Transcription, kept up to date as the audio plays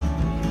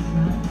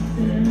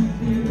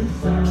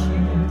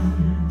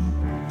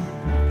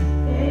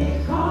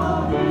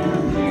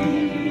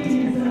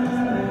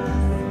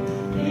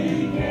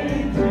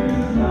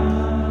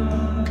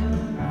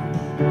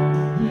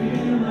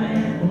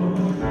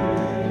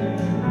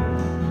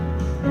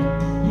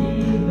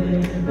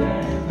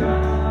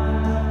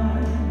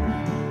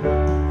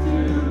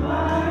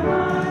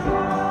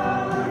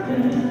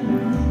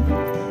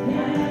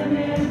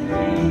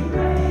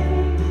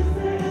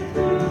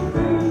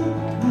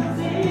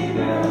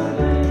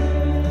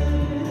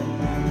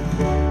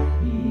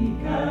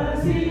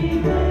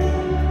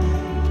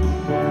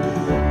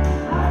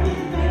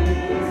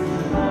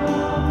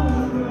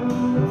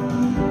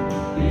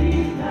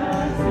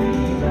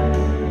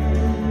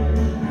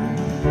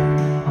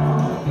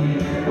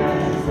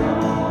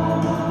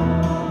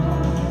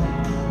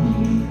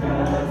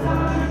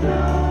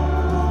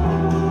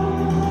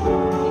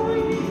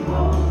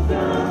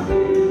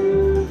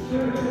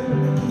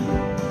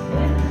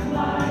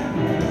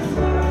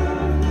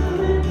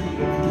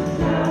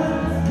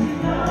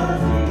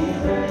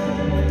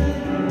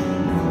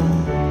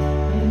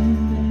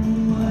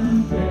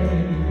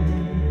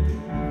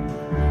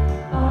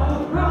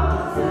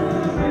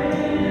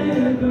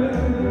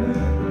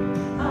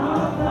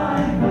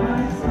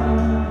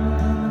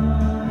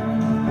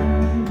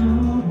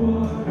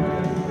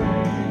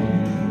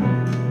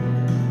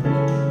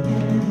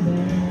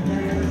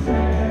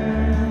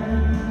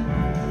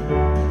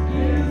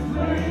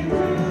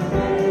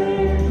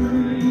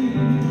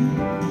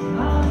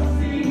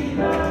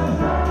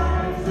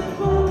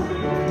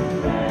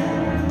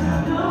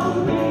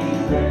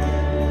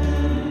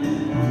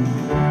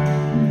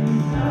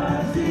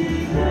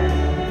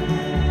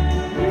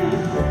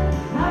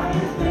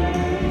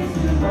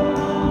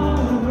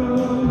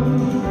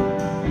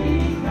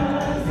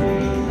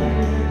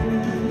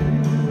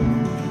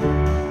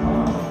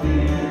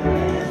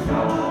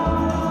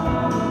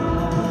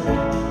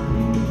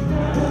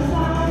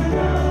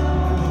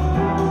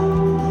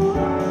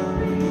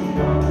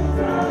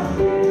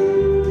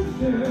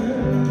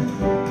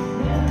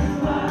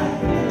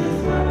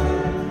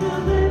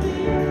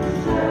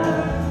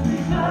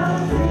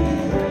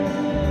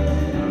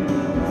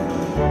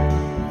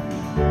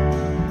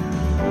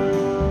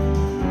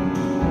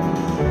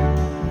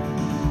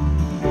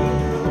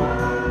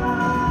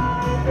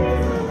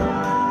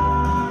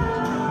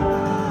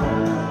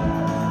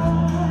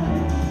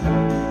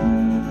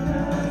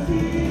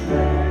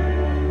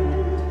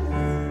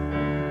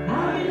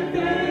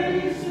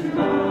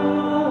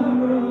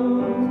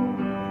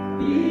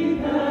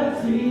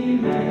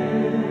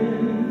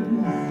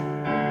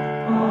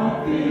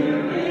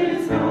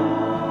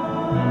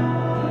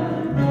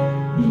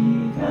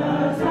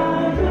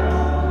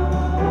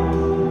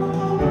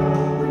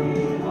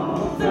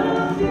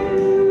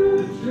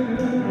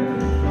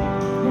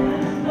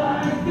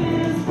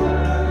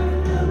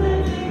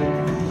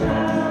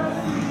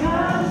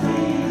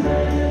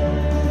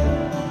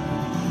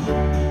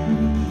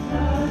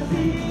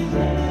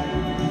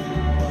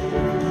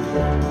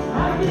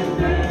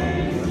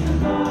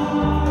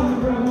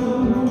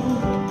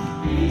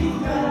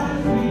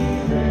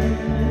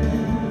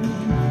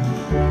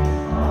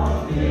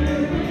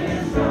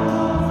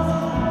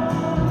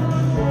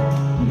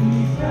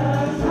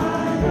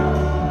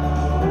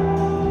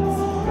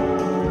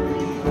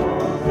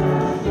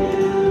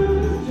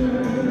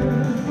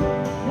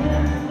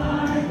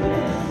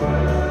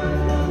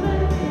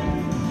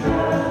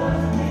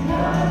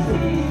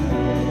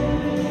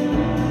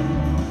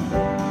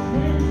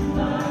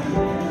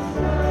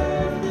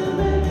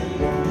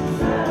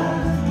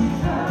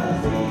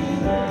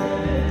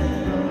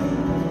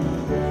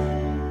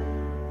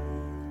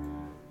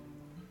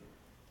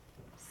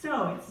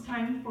So it's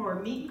time for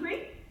meet and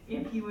greet.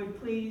 If you would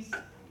please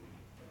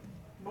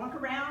walk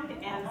around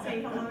and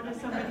say hello to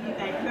somebody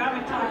that you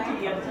haven't talked to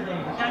yet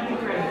today. That'd be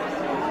great.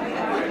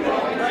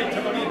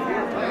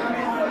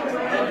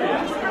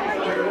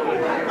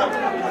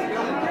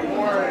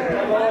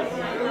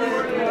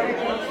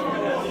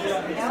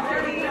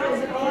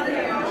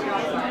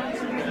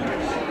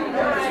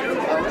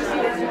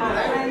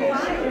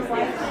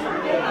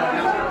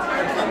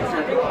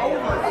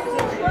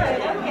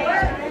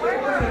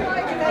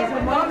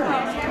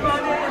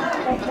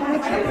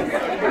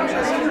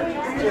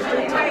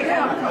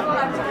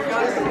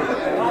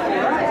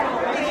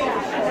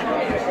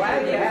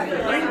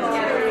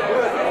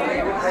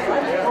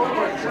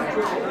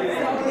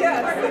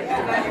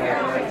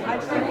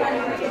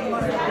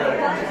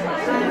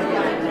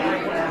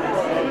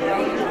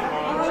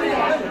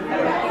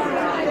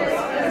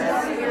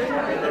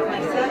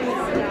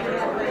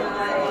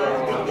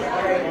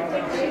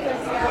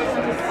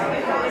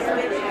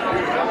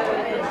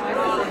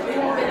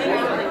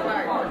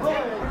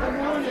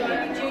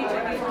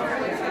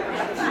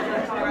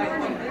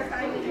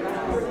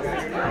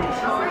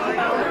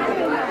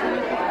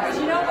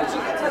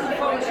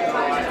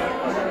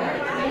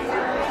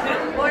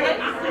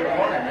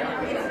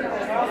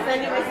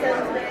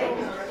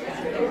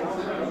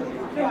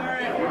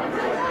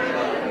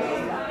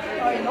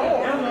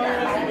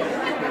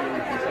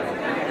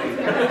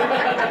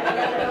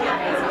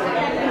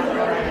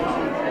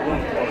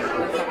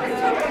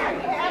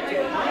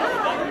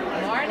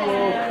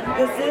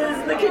 This is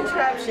the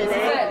contraption, eh?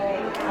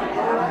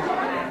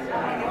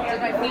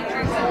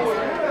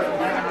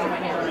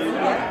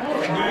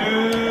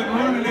 Good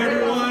morning,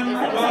 everyone.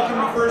 Welcome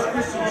to First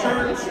Christian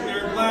Church.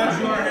 We're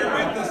glad you are here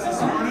with us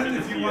this morning.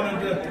 If you wanted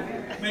to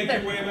make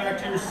your way back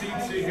to your seat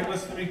so you can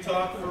listen to me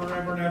talk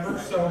forever and ever.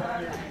 So,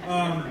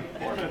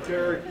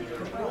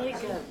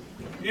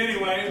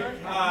 anyway,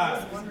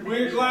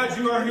 we're glad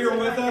you are here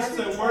with us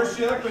to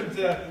worship and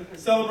to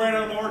celebrate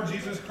our Lord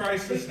Jesus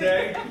Christ this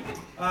day.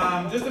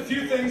 Just a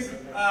few things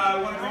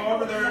I want to go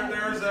over.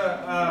 There's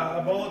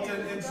a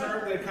bulletin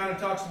insert that kind of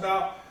talks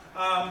about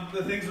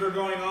the things that are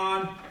going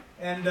on.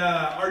 And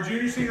our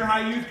junior senior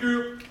high youth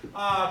group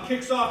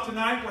kicks off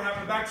tonight. We're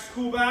having a back to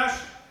school bash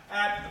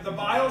at the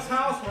Biles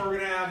house where we're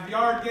going to have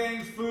yard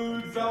games,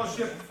 food,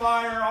 fellowship,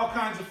 fire, all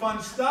kinds of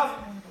fun stuff.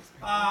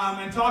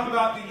 And talk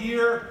about the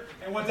year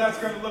and what that's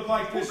going to look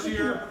like this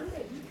year.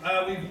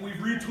 We've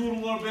retooled a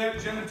little bit.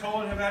 Jen and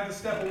Tolan have had to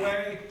step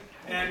away.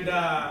 And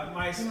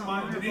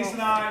Denise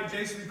and I,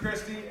 Jason and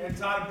Christy, and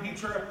Todd and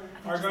Petra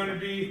are going to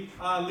be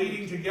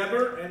leading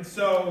together. And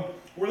so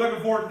we're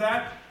looking forward to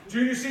that.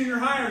 Junior, senior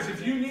hires,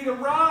 if you need a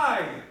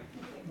ride,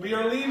 we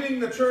are leaving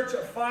the church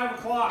at 5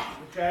 o'clock,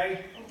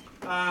 okay?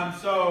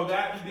 So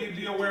that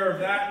be aware of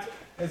that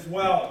as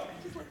well.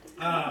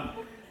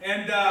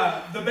 And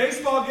the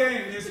baseball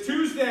game is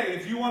Tuesday.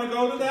 If you want to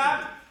go to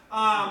that,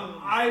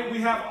 we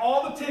have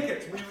all the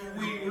tickets.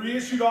 We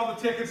reissued all the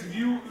tickets. If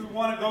you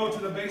want to go to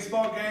the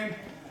baseball game,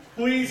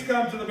 please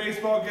come to the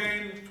baseball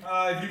game.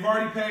 If you've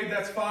already paid,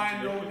 that's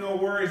fine. No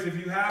worries. If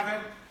you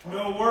haven't,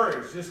 no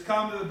worries. Just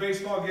come to the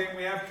baseball game.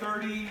 We have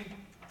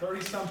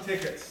 30-some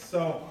tickets.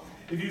 So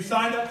if you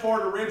signed up for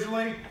it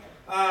originally,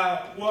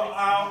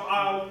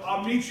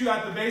 I'll meet you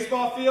at the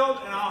baseball field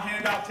and I'll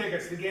hand out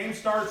tickets. The game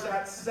starts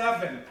at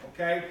 7,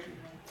 okay?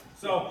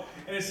 So,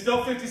 and it's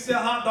still 50-cent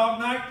hot dog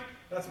night.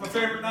 That's my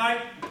favorite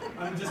night.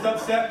 I'm just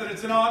upset that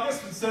it's in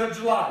August instead of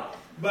July.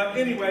 But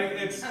anyway,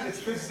 it's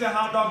 50-cent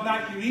hot dog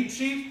night. You eat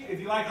cheap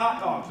if you like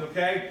hot dogs,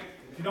 okay?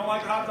 If you don't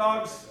like hot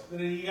dogs,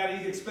 then you got to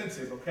eat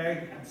expensive,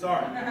 okay? I'm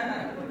sorry.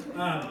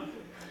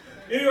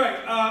 Anyway,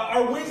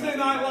 our Wednesday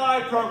Night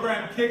Live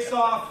program kicks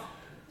off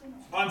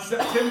on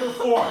September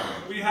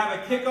 4th. We have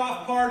a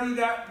kickoff party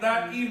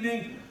that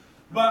evening,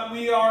 but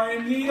we are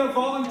in need of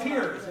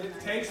volunteers. It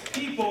takes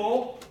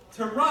people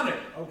to run it,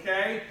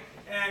 okay?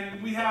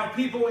 And we have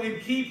people in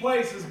key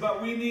places,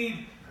 but we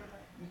need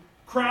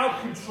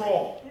crowd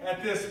control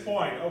at this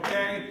point,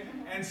 okay?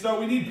 And so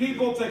we need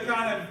people to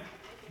kind of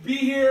be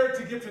here,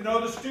 to get to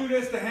know the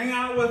students, to hang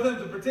out with them,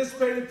 to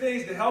participate in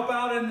things, to help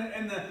out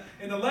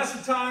in the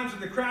lesson times, in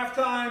the craft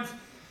times,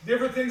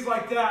 different things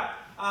like that.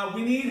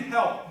 We need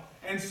help.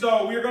 And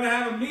so we're going to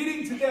have a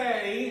meeting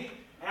today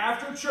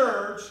after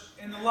church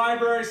in the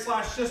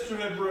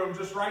library/sisterhood room,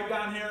 just right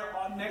down here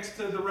next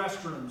to the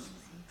restrooms.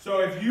 So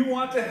if you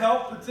want to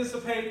help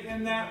participate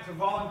in that, to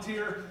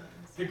volunteer,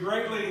 to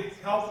greatly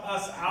help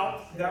us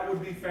out, that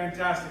would be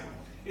fantastic.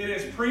 It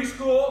is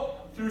preschool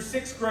through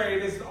 6th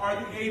grade are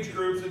the age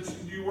groups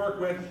that you work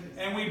with,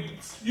 and we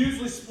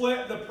usually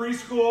split the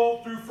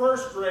preschool through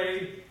 1st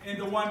grade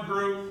into one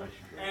group,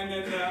 and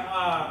then the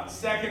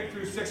 2nd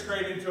through 6th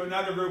grade into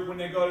another group when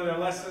they go to their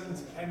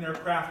lessons and their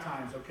craft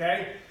times,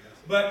 okay?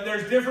 But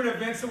there's different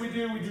events that we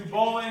do. We do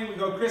bowling, we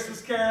go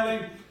Christmas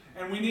caroling,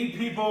 and we need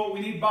people, we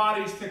need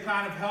bodies to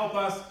kind of help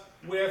us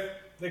with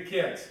the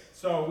kids.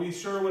 So we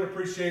sure would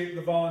appreciate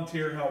the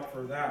volunteer help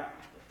for that.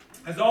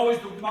 As always,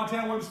 the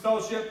Montana Women's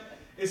Fellowship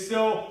is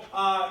still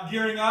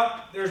gearing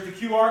up. There's the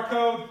QR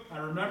code. I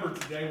remember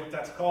today what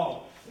that's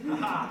called.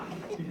 Aha,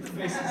 your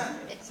faces.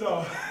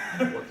 So,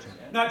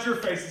 not your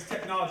faces,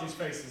 technology's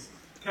faces.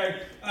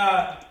 Okay,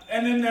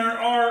 and then there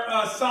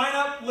are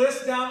sign-up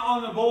lists down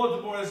on the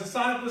bulletin board. There's a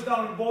sign-up list down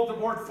on the bulletin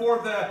board for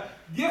the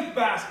gift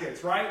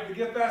baskets, right? The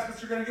gift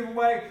baskets are going to give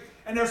away.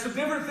 And there's some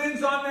different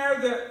things on there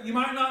that you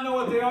might not know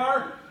what they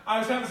are. I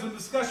was having some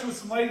discussion with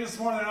some ladies this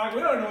morning, and they're like,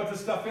 we don't know what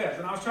this stuff is.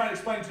 And I was trying to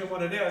explain to them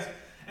what it is.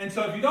 And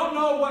so if you don't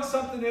know what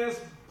something is,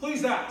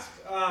 please ask.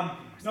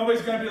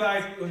 Nobody's going to be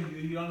like, oh,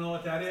 you don't know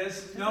what that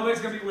is? Nobody's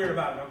going to be weird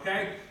about it,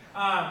 okay?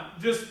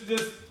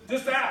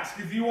 Just ask.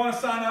 If you want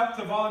to sign up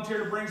to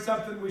volunteer to bring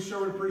something, we sure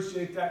would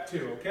appreciate that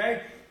too,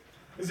 okay?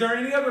 Is there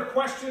any other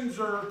questions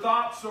or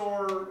thoughts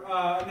or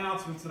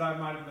announcements that I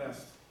might have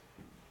missed?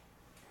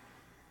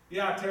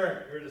 Yeah,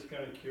 Terry. We're just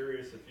kind of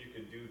curious if you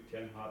could do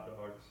 10 hot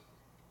dogs.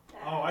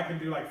 Oh, I can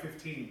do like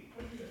 15.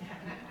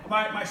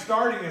 My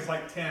starting is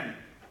like 10.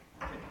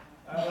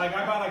 Like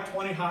I buy like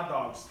 20 hot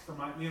dogs for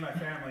me and my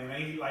family, and I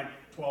eat like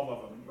 12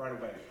 of them right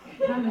away.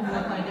 Come and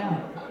find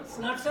out. It's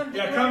not something.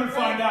 Yeah, come and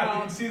find out.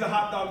 You can see the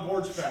hot dog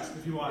gorge fest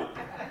if you want.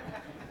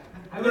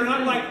 They're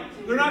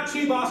not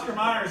cheap Oscar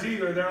Mayers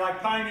either. They're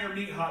like Pioneer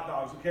meat hot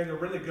dogs. Okay, they're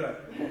really good.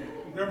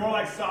 They're more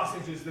like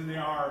sausages than they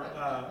are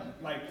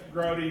like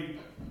grody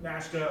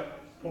mashed up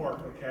pork.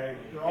 Okay,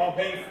 they're all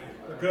beef.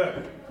 They're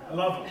good. I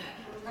love them.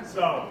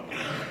 So,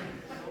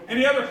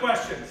 any other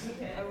questions?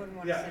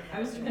 Yeah. I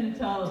was trying to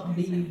tell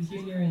the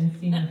junior and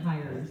senior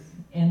hires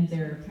and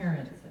their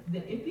parents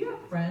that if you have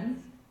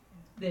friends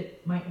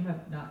that might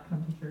have not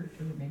come to church,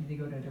 or maybe they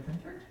go to a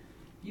different church,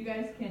 you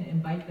guys can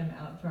invite them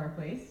out to our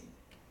place,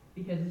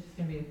 because it's just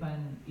going to be a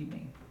fun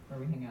evening where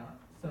we hang out.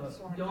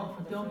 So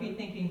don't be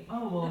thinking,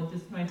 oh, well,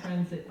 just my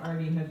friends that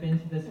already have been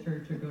to this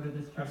church or go to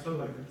this church.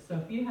 Absolutely. So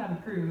if you have a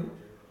crew,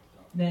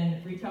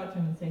 then reach out to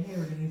them and say, hey,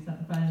 we're going to do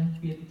something fun,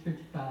 be at the church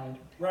at 5.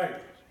 Right.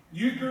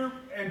 Youth group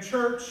and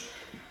church,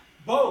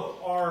 both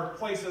are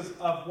places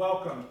of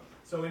welcome.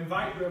 So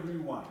invite whoever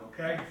you want,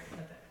 okay?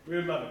 We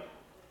would love it.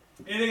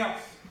 Anything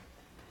else?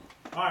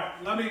 All right,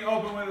 let me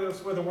open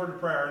with a word of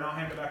prayer, and I'll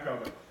hand it back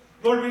over.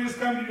 Lord, we just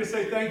come to you to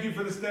say thank you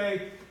for this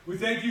day. We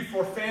thank you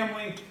for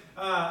family,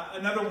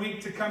 another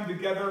week to come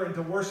together and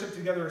to worship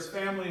together as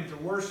family and to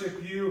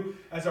worship you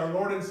as our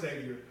Lord and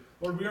Savior.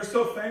 Lord, we are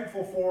so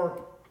thankful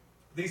for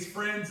these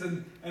friends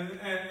and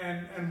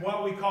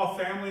what we call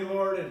family,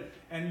 Lord,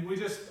 and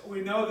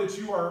we know that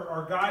you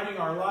are guiding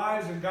our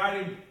lives and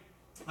guiding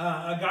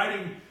a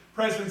guiding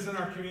presence in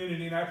our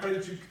community. And I pray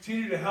that you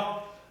continue to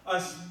help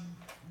us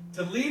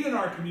to lead in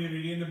our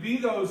community and to be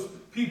those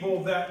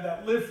people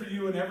that live for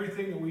you in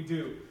everything that we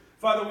do.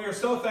 Father, we are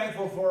so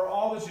thankful for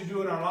all that you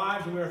do in our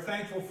lives, and we are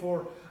thankful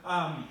for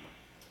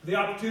the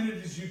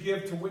opportunities you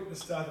give to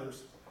witness to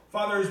others.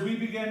 Father, as we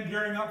begin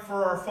gearing up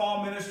for our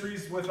fall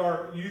ministries with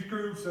our youth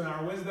groups and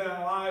our Wednesday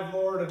Night Live,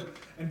 Lord,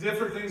 and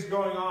different things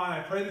going on, I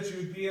pray that you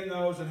would be in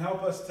those and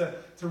help us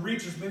to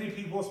reach as many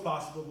people as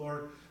possible,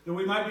 Lord, that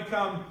we might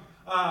become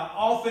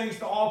all things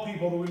to all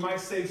people, that we might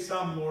save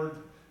some, Lord.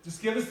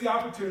 Just give us the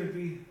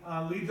opportunity,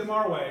 lead them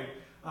our way.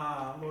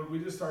 Lord, we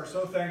just are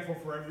so thankful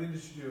for everything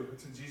that you do.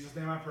 It's in Jesus'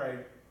 name I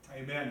pray.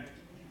 Amen.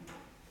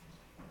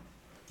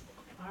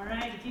 All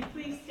right, if you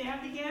please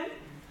stand again.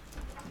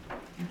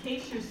 In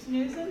case you're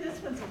snoozing,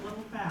 this one's a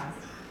little fast.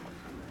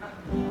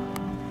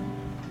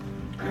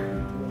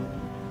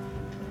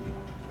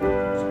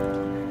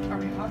 Are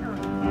we hot or?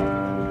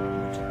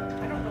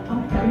 I don't know.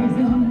 Oh, praise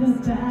in the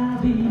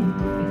valley,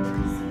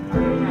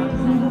 praise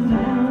in the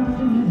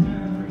mountains,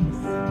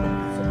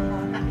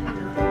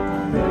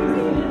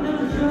 praise in the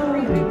shore,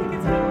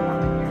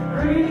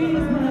 praise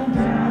when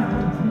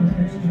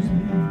mountains,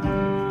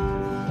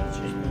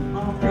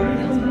 all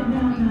praise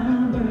without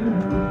number,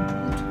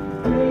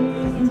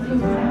 praise in the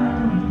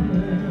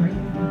mountains,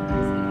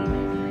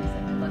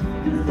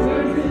 'cause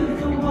praise is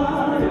the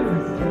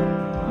waters,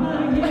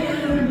 my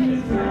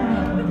enemy's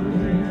drowning.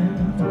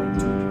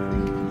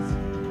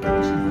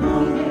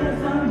 Oh yes,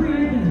 I'm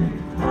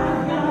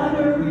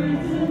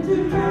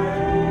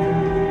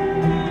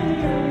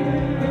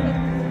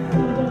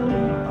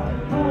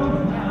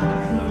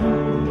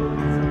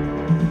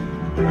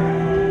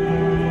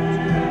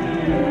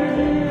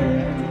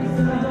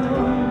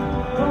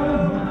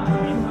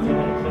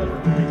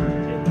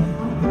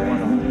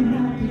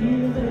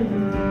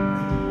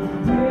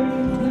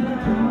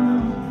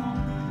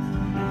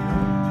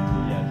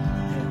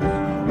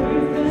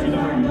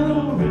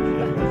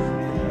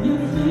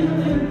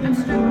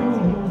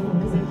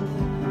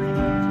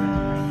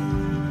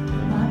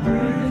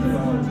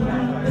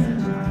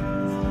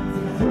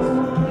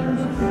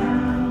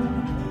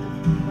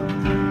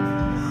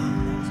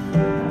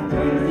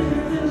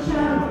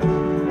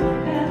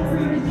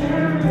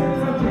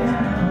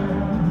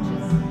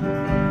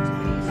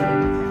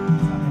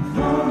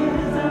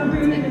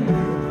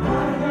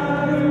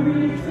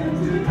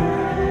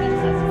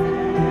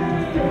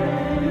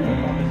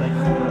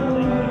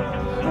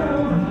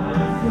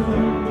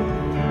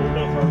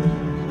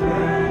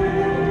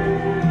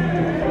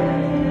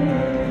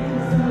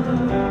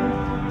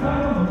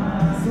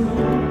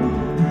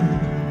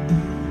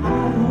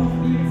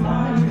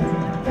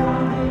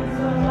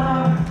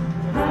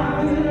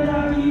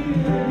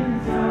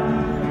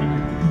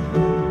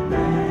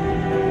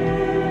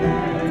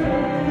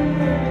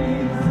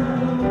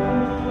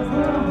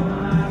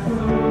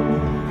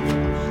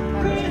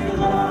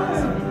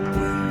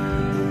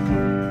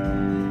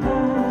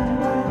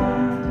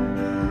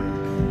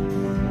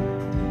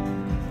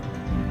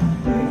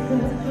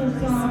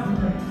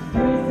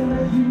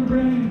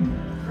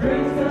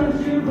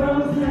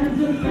Thank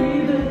you.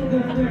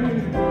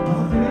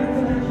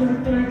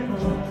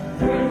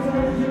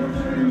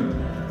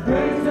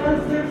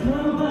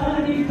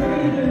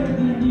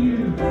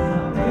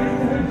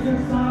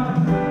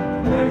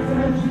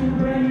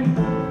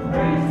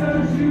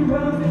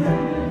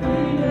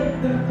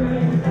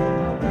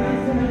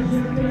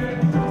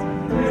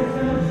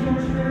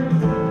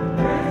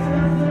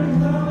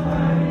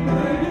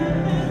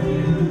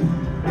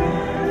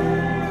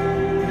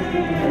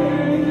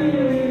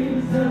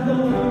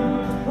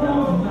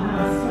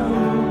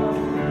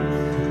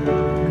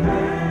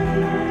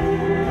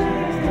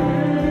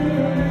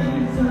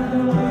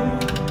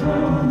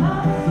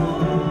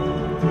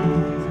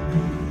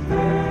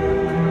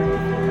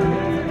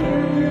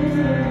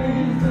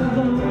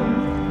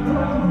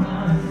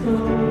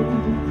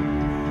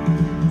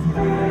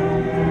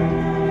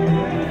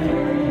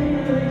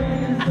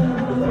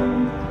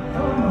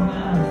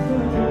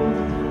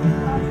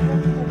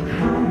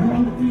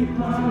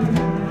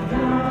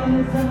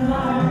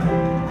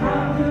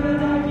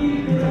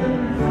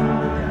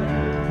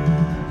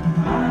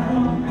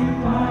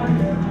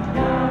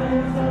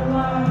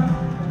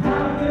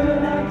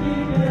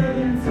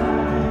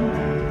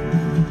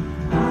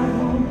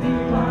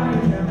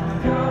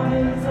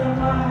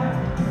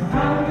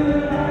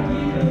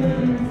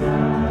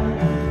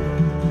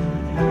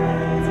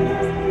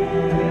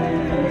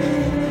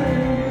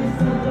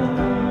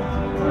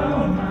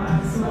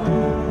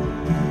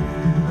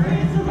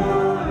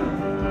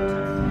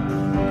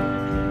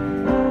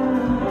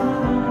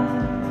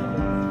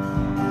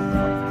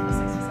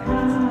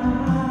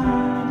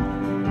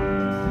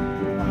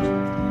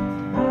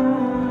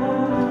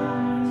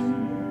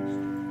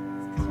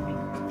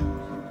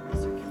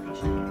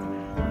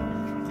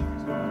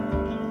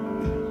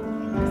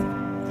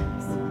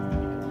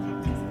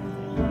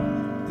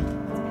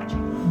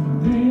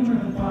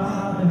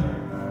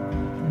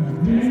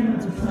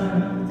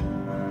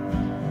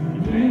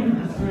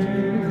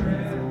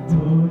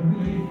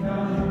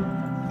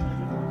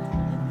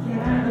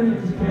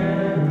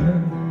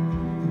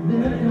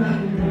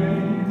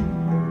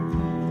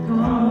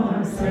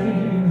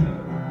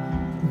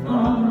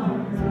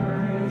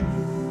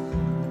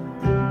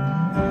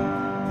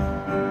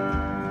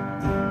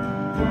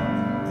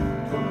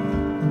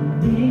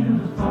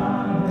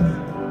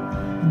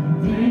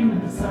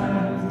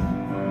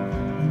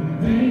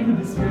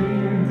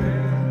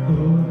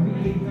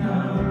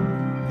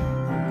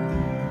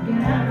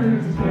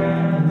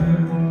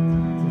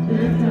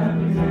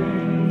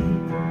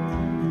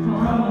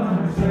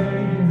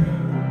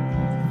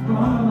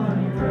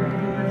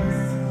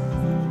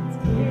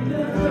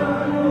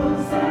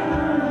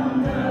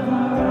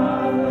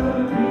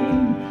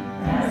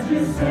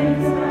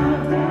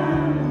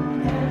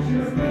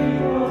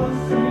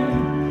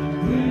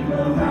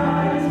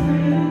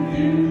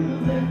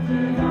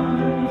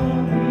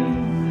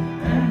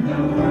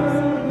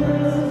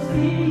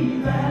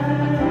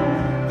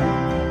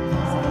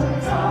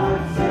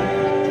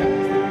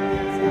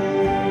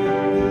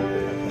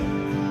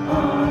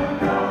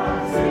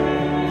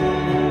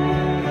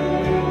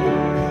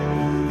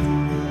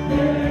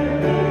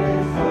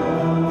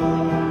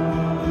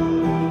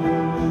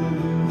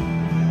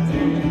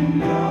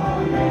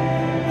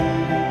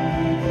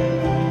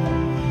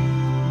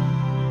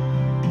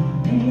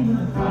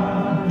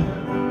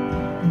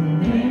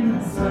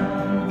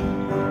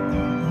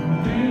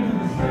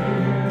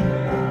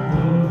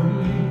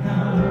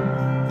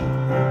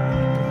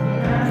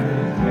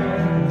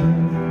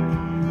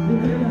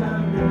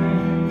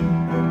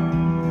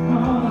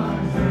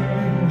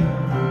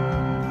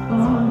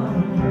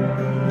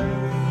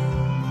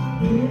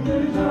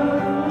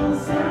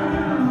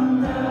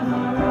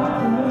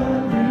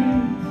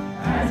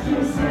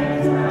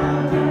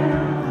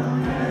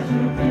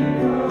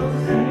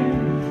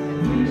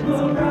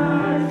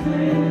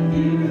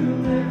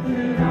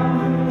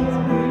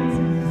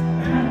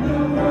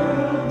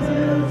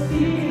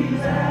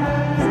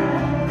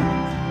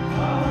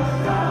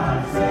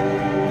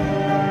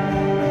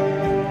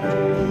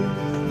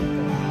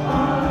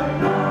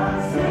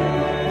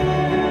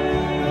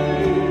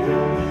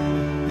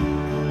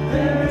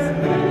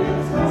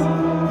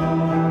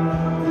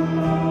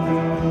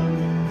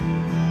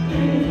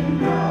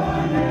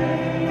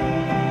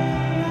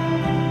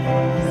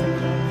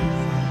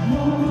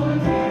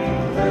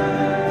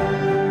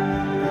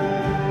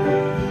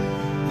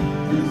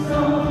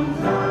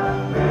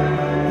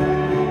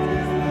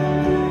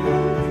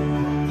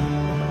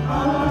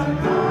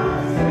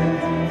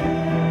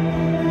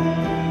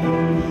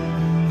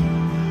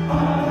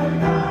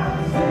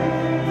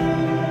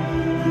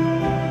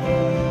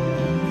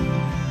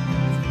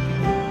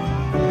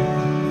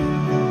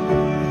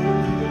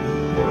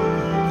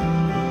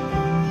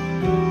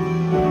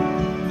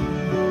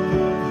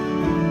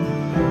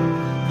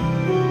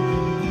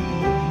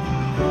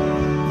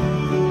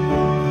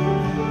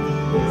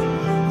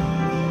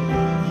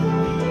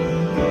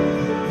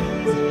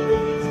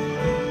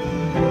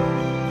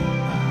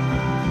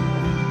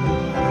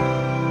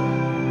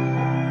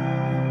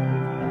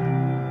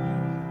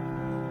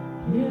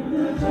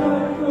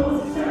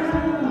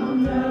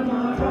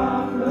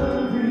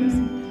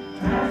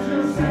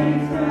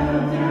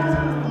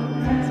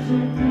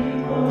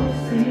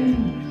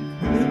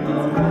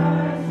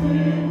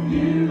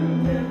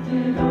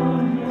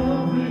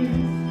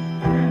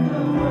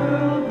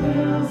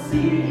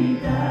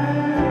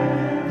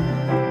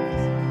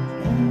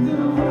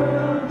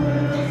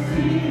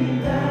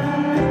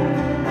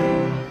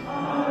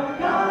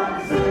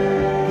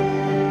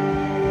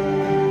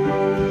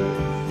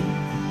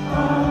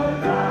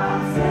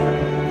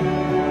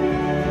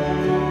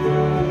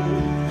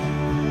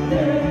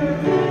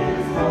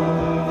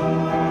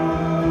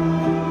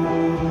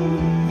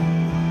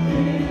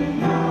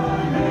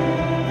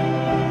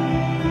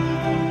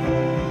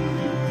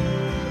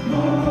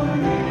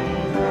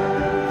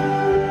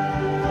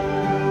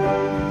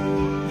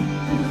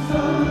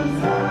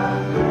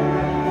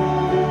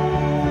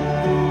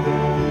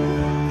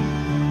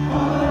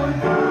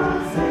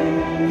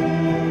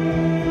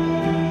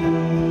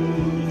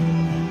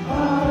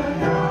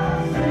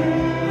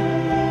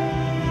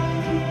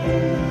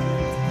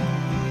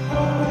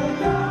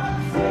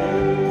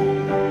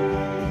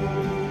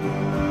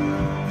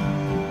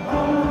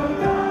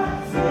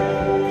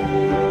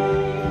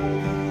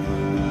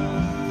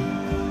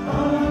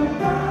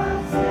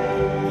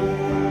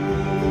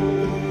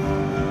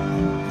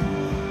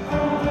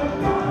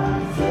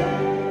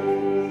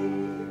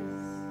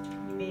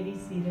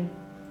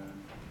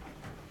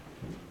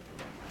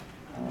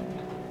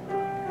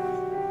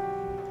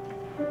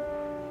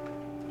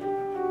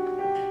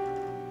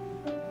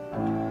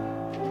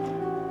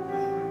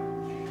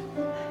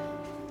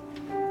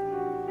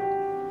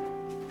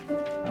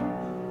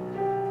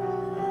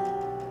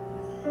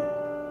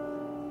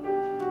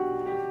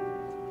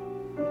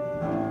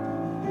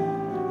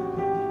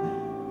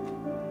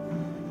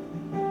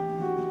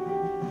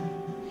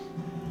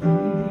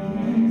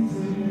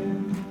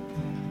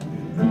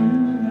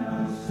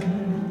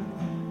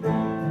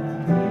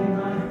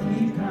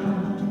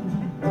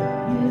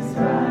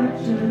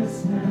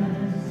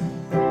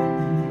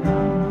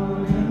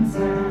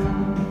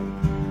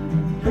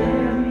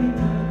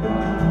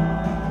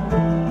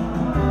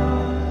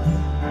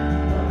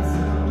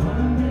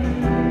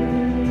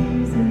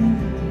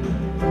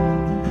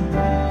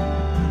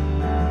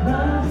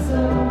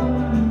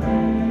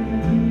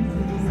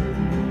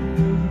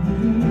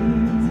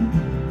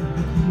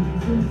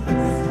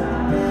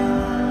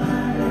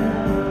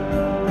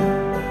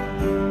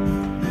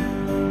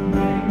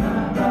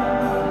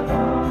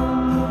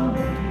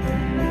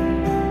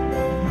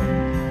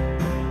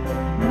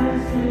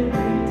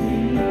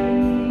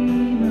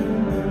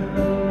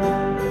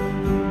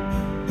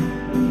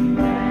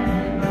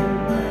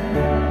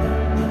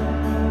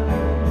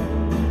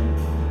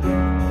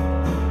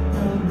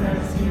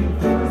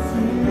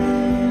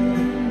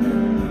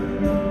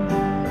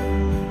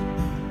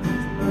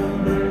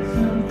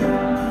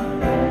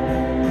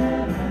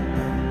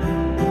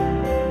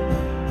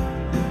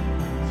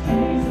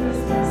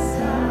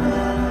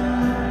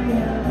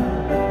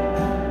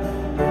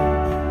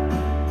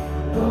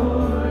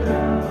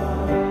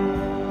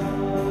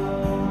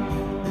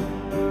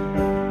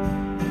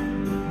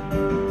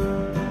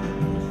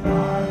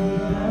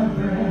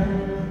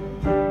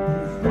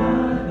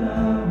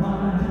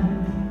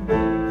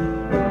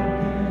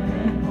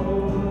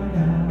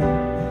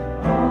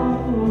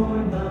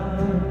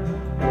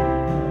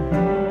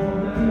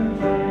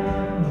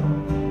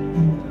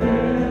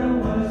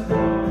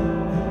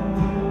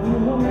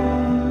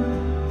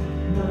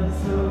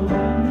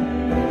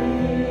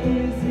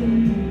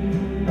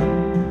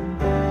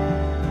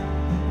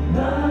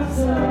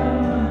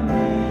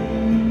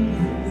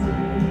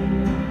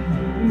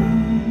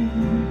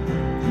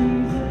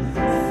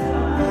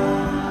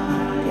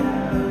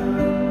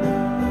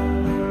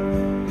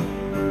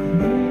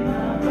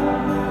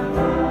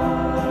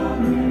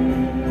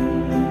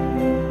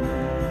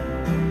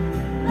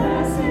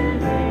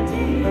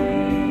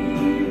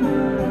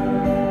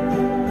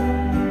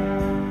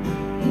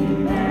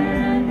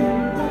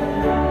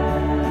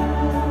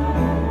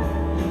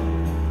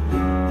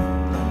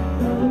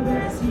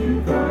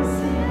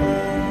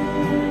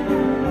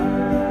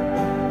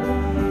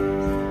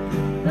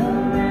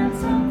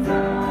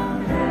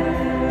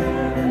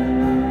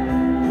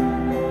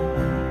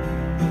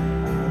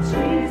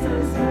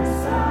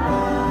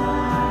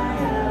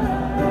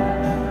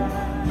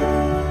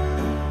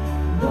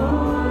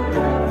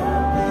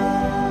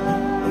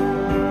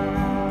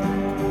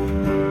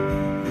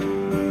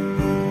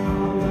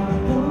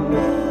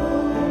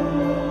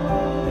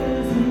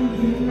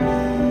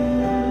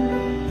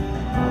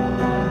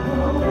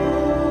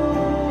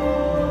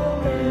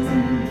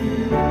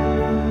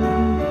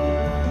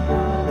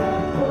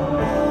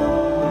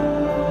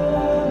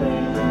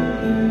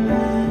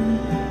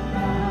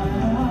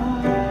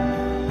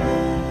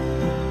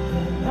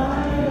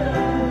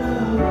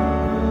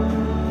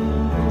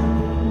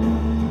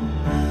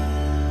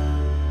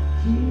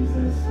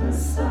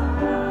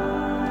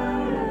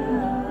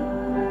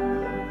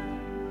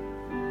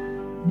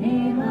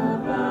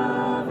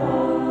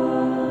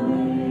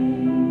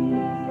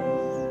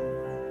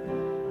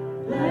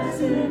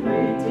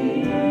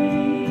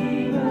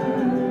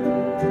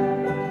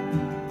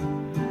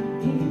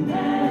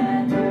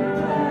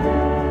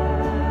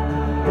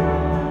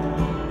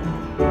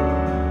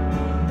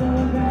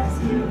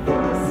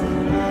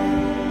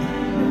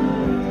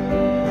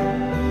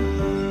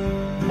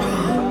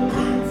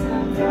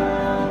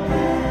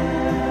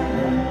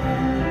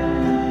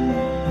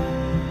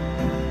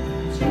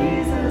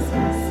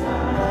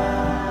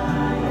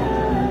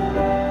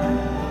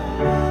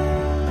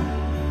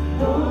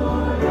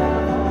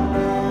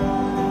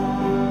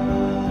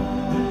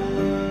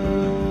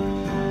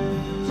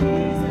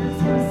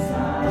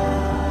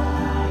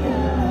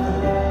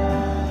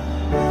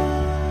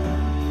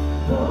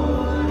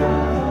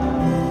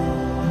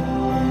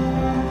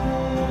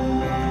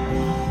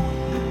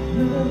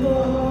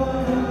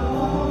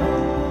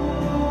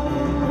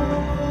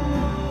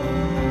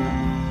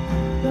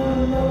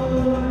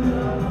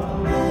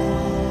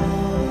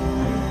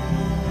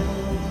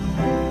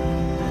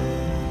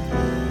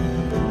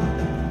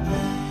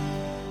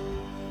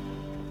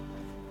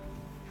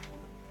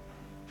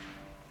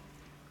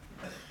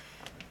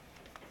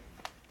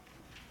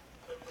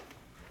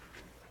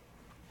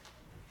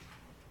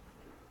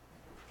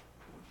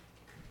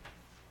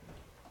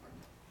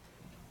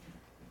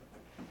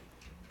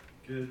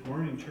 Good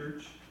morning,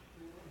 church.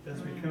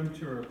 As we come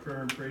to our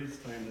prayer and praise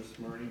time this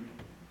morning,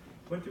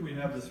 what do we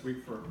have this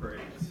week for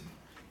praise?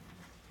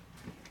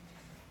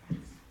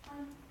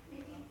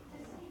 Maybe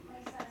just keep my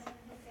son and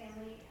his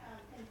family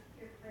in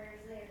your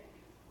prayers there.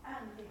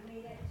 They've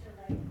made it to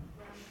like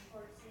from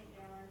Fort St.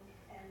 John,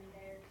 and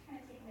they're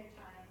kind of taking their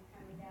time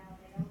coming down.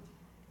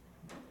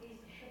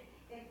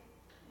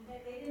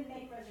 They didn't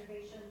make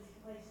reservations,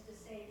 places to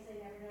stay, because they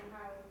never know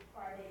how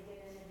far they get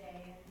in a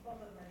day, and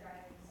both of them are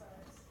driving, so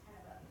it's kind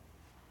of a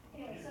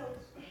anyway.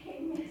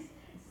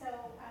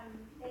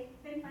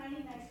 They've been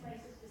finding nice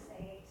places to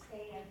stay,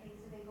 and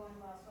things have been going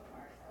well so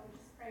far. So we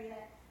just pray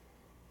that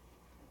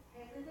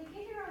they get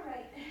here all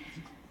right.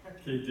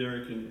 Okay,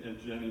 Derek and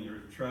Jenny, you're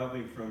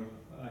traveling from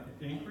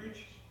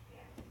Anchorage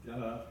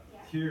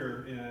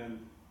here, and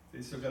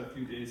they still got a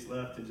few days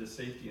left, and just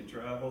safety and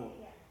travel,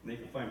 and they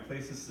can find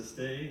places to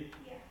stay.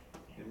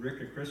 And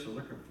Rick and Chris are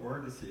looking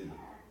forward to seeing them.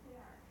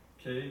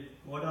 Okay,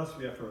 what else do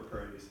we have for our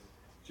praise?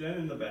 Jen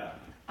in the back.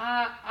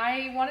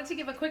 I wanted to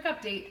give a quick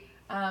update.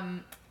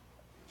 I'm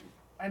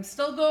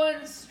still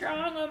going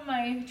strong on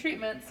my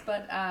treatments,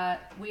 but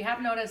we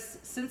have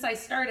noticed since I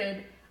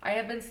started, I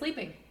have been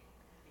sleeping.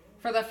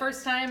 For the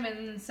first time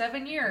in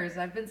 7 years,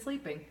 I've been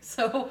sleeping.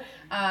 So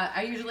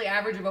I usually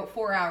average about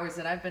 4 hours,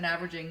 and I've been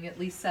averaging at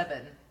least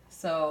 7.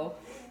 So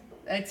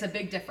it's a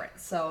big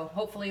difference. So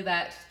hopefully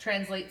that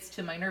translates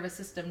to my nervous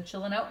system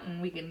chilling out, and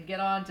we can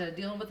get on to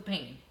dealing with the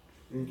pain.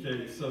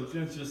 Okay, so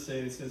Jen's just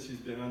saying since she's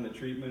been on the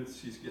treatments,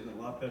 she's getting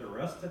a lot better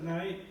rest at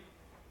night.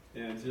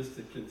 And just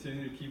to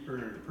continue to keep her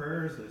in her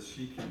prayers as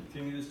she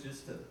continues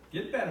just to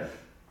get better.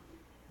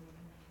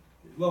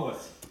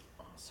 Lois.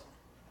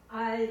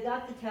 I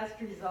got the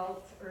test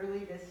results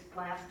early this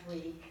last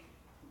week.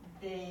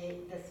 The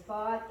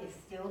spot is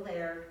still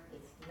there.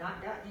 It's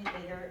not gotten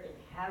any bigger. It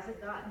hasn't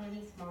gotten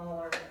any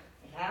smaller.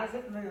 It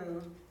hasn't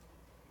moved.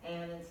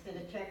 And instead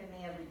of checking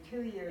me every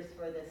 2 years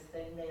for this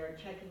thing, they are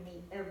checking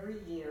me every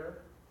year.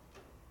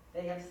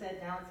 They have said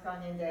now it's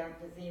gone into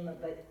emphysema,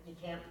 but you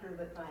can't prove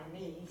it by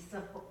me,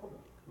 so.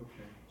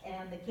 Okay.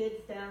 And the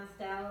kids down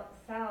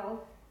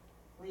south,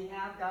 we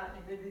have gotten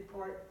a good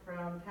report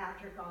from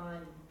Patrick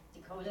on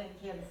Dakota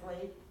and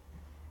Kinsley.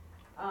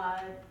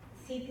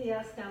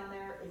 CPS down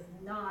there is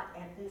not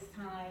at this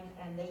time,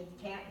 and they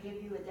can't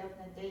give you a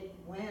definite date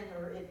when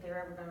or if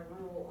they're ever gonna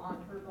rule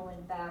on her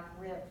going back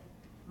with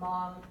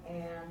Mom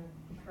and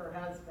her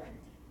husband.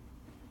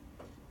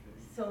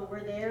 So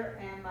we're there,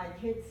 and my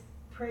kids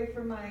pray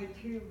for my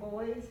 2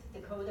 boys,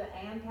 Dakota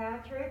and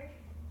Patrick.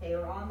 They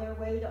are on their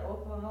way to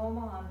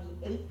Oklahoma on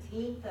the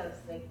 18th of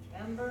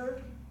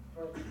September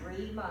for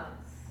 3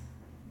 months.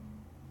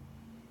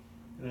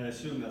 And I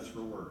assume that's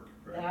for work,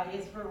 correct? That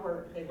is for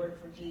work. They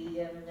work for GE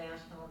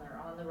International, and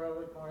they're on the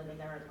road more than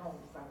they're at home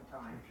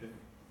sometimes. Okay.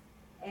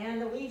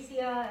 And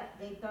Alicia,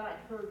 they've got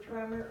her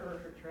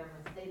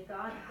they've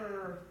got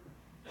her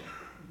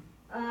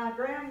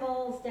grand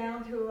moles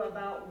down to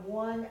about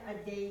 1 a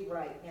day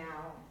right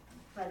now.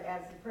 But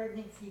as the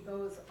pregnancy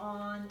goes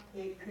on,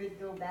 it could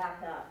go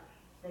back up.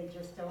 They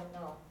just don't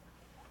know.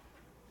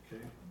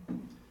 Okay.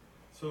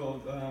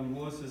 So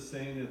Lois is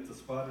saying that the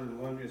spot in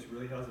the lungs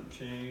really hasn't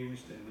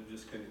changed, and they're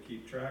just going to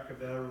keep track of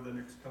that over the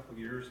next couple of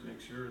years,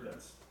 make sure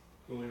that's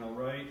going all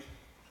right.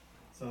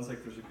 Sounds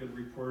like there's a good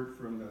report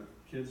from the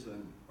kids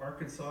in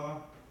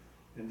Arkansas,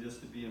 and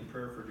just to be in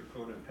prayer for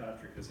Dakota and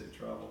Patrick as they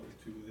travel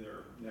to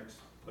their next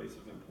place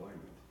of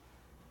employment.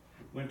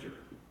 Winter.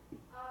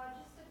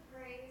 Just to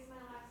praise my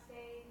last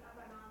day up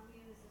at Mountain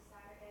View is this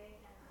Saturday,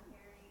 and I'm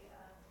very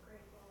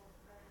grateful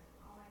for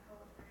all my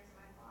coworkers and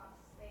my boss.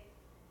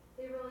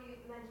 They really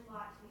meant a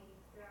lot to me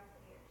throughout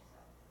the year. So.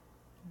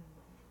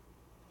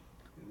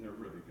 And they're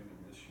really going to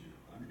miss you.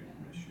 I'm going to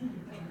miss you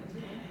there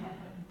too.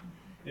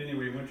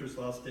 Anyway, Winter's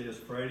last day is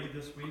Friday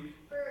this week.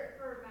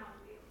 For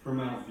Mountain View. For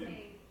Mountain View. Last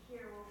day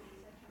here will be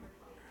September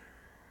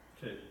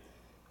 20th. Okay.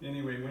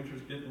 Anyway,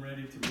 Winter's getting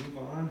ready to move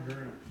on,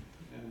 her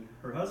and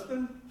her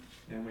husband.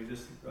 And we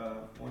just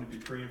want to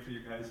be praying for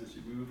you guys as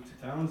you move to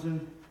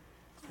Townsend.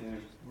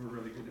 And we're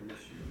really going to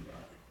miss you a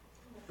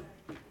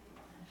lot.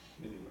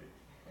 Anyway.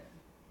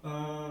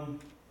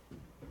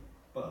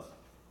 Buzz.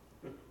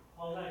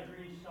 All that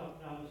green stuff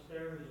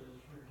downstairs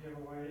is for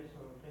giveaway, so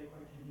take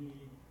what you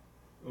need.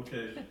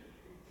 Okay.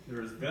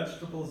 There's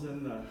vegetables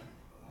in the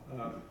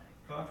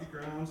coffee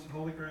grounds,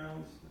 holy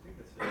grounds. I think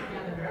that's it.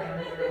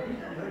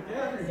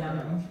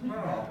 Yeah.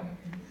 Wow.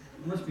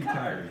 You must be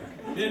tired.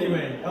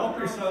 Anyway, help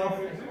yourself.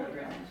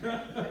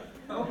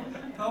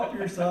 help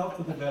yourself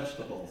to the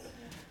vegetables.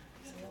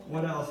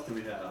 What else do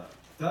we have?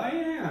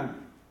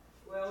 Diane.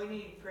 Well, we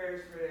need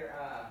prayers for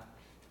the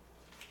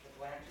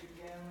Blanchard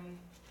family.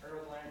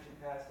 Earl Blanchard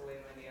passed away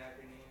Monday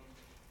afternoon.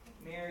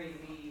 Mary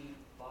Lee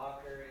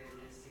Walker is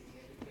his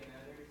significant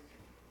other.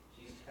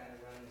 She's kind of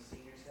running the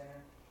senior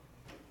center.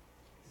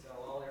 So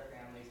all their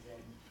families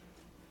been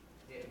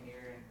getting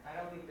here, and I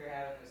don't think they're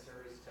having the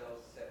service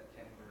till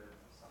September or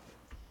something.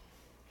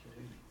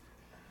 Okay.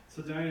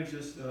 So Diane's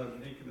just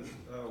making us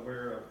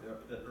aware of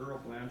that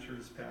Earl Blanchard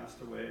has passed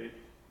away,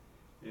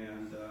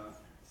 and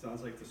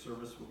sounds like the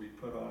service will be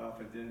put off,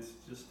 and then it's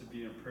just to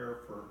be in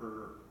prayer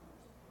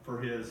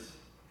for his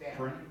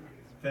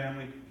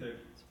family. Okay.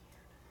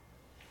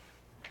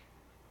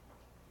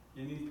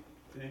 Anything?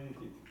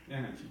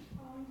 Angie?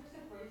 Just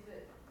a phrase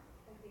that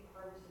I think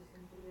harvest is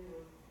completed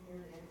or near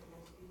the end for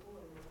most people,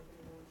 and we're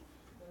looking at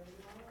very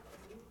well, I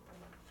believe.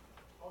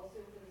 Also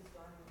for the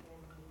Starner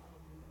family,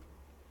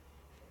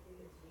 I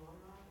think it's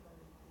Lorna, but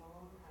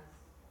Mom has,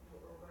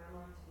 or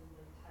Grandma to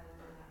the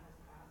Tyler that has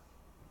passed.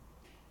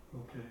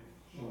 Okay.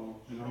 Oh,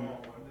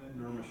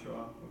 Norma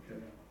Shaw. Okay.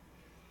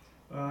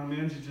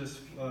 Angie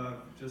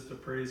just to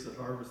praise that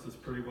harvest is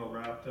pretty well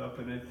wrapped up,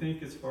 and I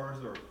think as far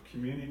as our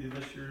community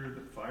this year,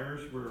 the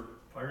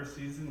fire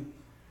season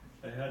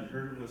I hadn't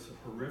heard it was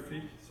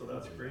horrific, so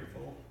that's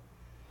grateful.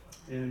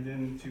 And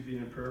then to be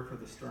in prayer for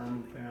the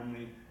Starman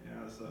family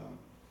as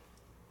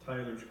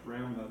Tyler's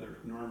grandmother,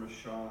 Norma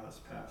Shaw, has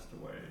passed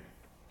away.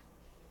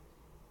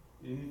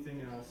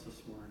 Anything else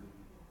this morning?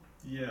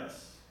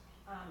 Yes.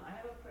 I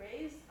have a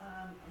praise.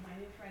 My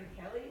new friend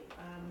Kelly,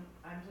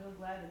 I'm so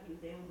glad that he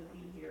was able to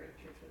be here at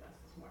church with us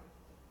this morning.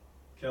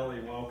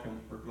 Kelly,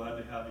 welcome. We're glad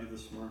to have you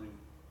this morning.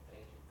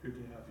 Thank you.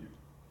 Good to have you.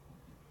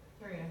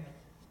 Sorry, I had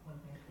one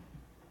thing.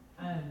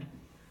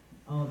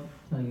 I'll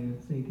tell you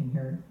so you can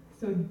hear.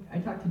 So I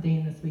talked to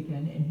Dane this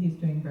weekend, and he's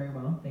doing very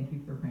well. Thank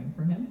you for praying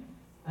for him.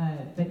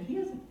 But he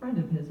has a friend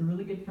of his, a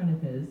really good friend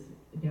of his,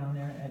 down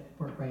there at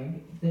Fort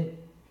Bragg that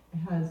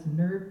has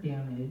nerve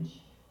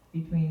damage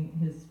between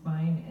his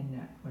spine and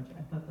neck, which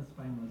I thought the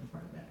spine was a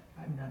part of it.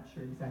 I'm not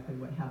sure exactly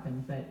what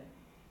happened, but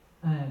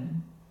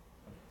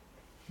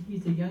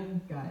he's a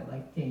young guy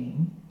like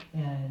Dane,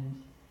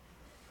 and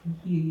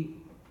he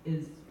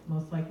is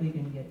most likely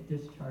going to get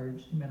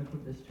discharged, medical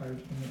discharge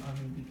from the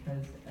Army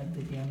because of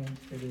the damage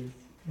that has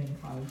been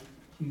caused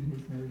to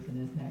his nerves in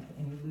his neck,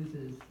 and he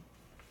loses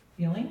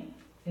feeling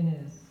in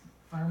his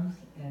arms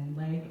and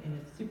leg, and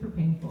it's super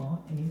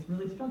painful, and he's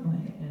really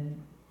struggling,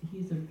 and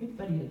he's a good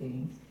buddy of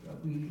Dane's.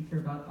 We hear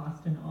about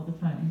Austin all the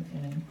time,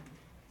 and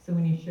so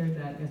when he shared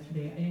that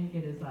yesterday, I didn't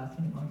get his last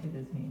name, I'll get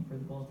his name for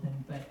the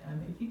bulletin, but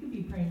if you could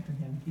be praying for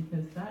him,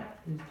 because that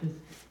is just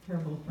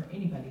terrible for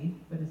anybody,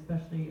 but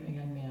especially a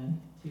young man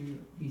to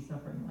be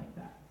suffering like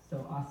that.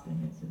 So Austin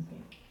is his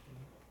name.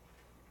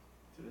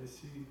 Did I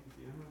see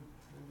Deanna?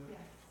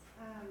 Yes,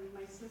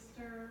 my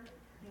sister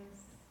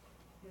is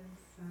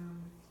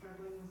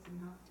struggling with some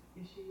health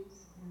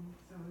issues, and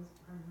so is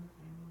part of her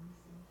family.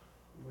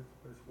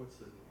 So What's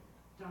the name?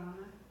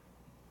 Donna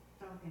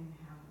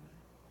Duggan-Howard.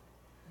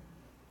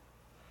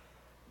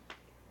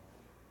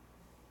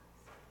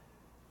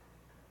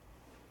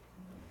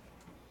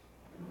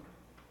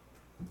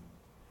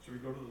 Should we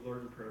go to the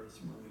Lord in prayer this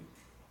morning?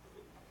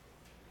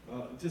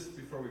 Just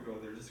before we go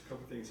there, just a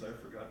couple things I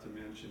forgot to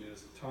mention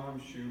is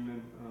Tom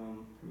Schumann,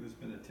 who has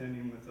been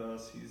attending with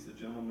us. He's the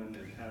gentleman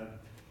that had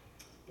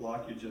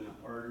blockage in the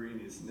artery in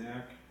his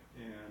neck,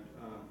 and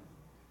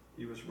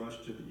he was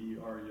rushed to the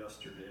ER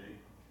yesterday.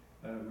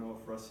 I don't know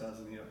if Russ has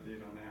any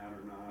update on that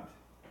or not.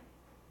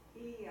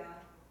 He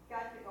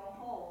got to go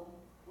home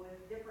with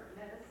different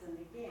medicine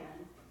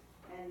again,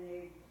 and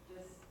they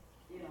just,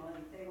 and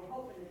they were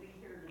hoping to be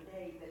here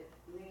today, but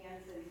Leanne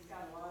said he's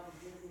got a lot of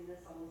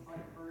dizziness, almost like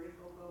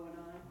vertigo going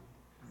on.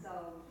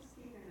 So just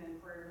keep him in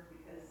prayer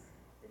because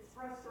it's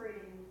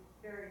frustrating,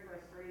 very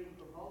frustrating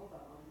for both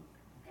of them.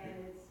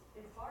 And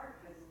it's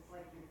hard because it's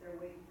like if they're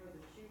waiting for the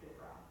shoe to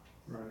drop.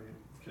 Right,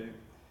 okay.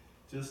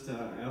 Just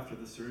after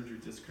the surgery,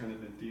 just kind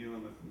of been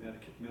dealing with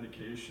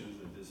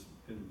medications that just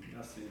been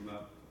messing him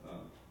up,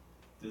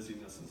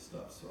 dizziness and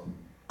stuff. So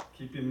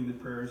keep him in the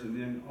prayers. And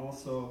then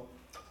also,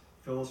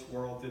 Phyllis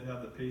Worrell did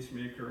have the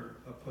pacemaker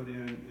put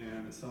in,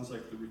 and it sounds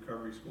like the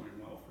recovery's going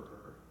well for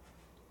her.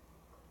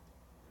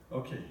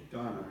 Okay,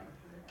 Donna.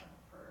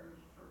 Prayers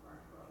for my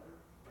brother.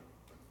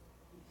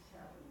 He's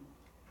having,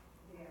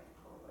 he had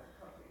COVID a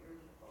couple years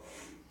ago.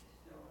 He's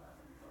still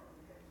having trouble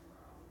getting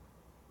around.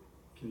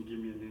 Can you give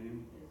me a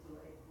name? His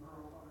late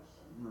Merle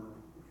Larson. Merle,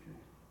 okay.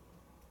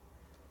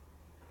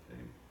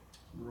 Okay,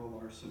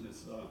 Merle Larson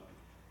is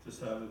just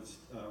having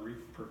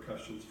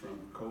repercussions from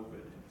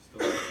COVID.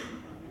 Still.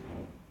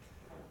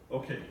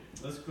 Okay,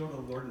 let's go to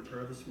the Lord in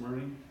prayer this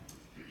morning.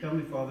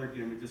 Heavenly Father,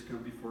 again, we just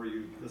come before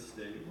you this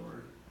day,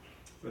 Lord,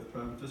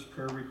 with just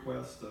prayer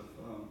requests of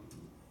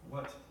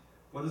what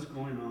is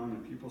going on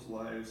in people's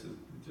lives, and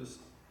just,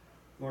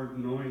 Lord,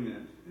 knowing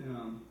that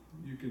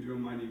you can do a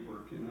mighty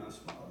work in us,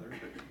 Father.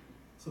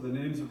 So the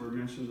names that were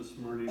mentioned this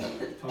morning,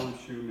 Tom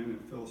Schumann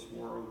and Phyllis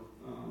Worrell,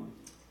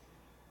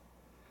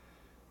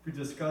 we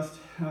discussed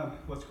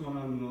what's going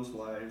on in those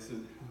lives,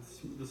 and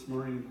this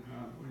morning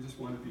we just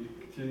want to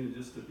continue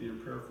just to be in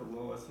prayer for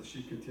Lois as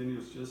she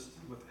continues just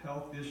with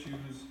health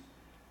issues.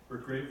 We're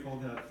grateful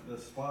that the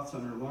spots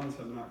on her lungs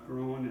have not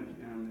grown,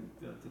 and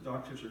that the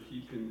doctors are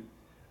keeping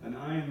an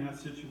eye on that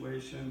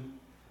situation.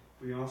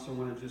 We also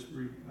want to just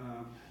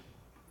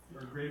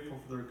are grateful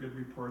for the good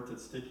report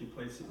that's taking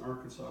place in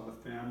Arkansas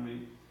with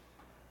family.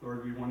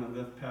 Lord, we want to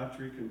lift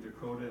Patrick and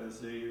Dakota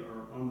as they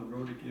are on the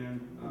road again,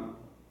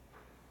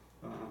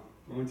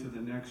 going to the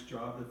next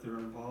job that they're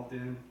involved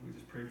in. We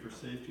just pray for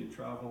safety and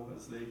travel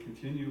as they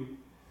continue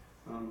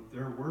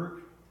their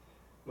work.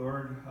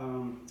 Lord,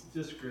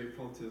 just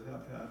grateful to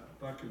have had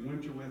Buck and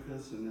Winter with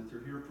us, and that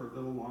they're here for a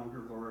little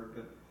longer, Lord.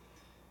 But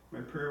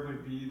my prayer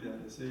would be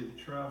that as they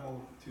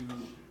travel to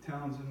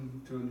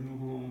Townsend, to a new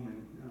home,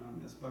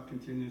 and as Buck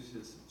continues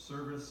his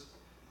service,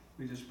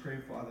 we just pray,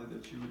 Father,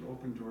 that you would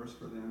open doors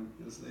for them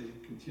as they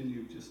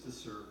continue just to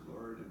serve,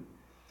 Lord. And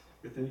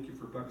we thank you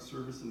for Buck's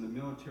service in the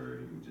military.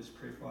 We just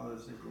pray, Father,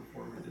 as they go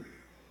forward, that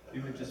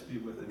you would just be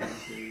with them as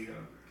they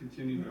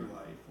continue their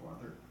life,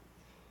 Father.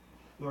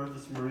 Lord,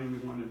 this morning we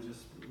want to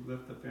just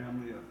lift the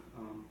family of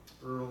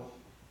Earl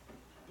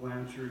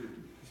Blanchard,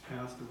 who's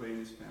passed away, in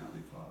his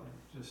family, Father.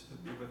 Just to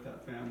be with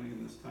that family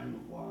in this time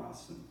of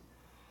loss. And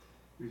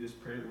we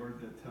just pray,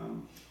 Lord, that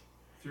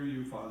through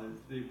you, Father,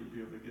 they would be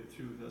able to get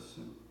through this.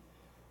 And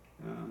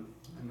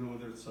I know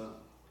there's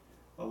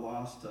a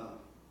lost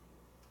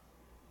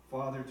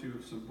father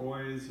to some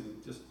boys,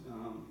 and just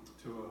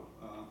to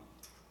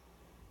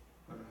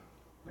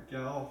a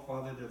gal,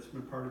 Father, that's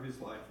been part of his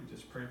life. We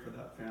just pray for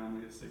that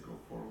family as they go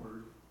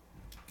forward.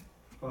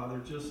 Father,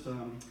 just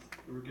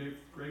we're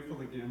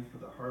grateful again for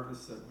the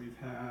harvest that we've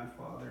had,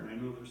 Father. And I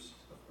know there's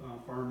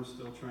farmers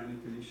still trying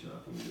to finish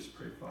up, and we just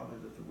pray, Father,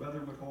 that the weather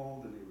would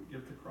hold and they would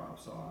get the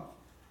crops off.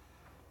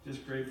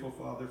 Just grateful,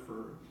 Father,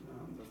 for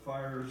the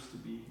fires to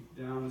be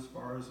down as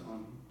far as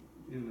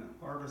in the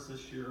harvest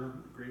this year.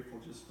 Grateful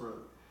just for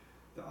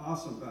the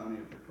awesome bounty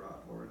of the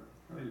crop, Lord.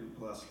 How you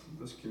blessed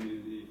this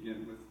community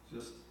again with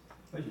just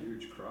a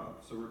huge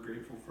crop, so we're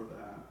grateful for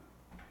that.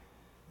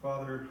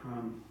 Father,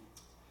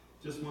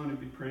 just want to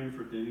be praying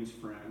for Dane's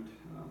friend,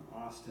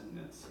 Austin,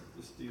 that's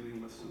just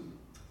dealing with some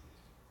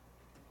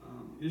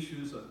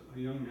issues a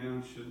young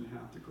man shouldn't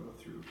have to go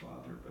through,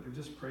 Father. But I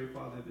just pray,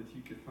 Father, that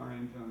he could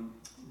find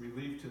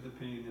relief to the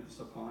pain that's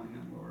upon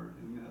him, Lord,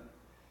 and that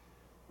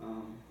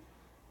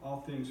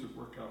all things would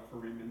work out for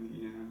him in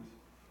the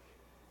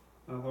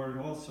end. Lord,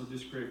 also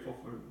just grateful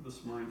for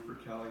this morning for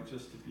Callie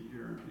just to be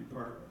here and be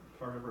part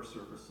of our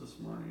service this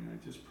morning.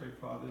 I just pray,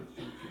 Father,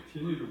 that you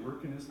continue to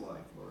work in his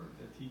life, Lord,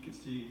 that he could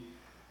see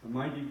a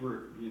mighty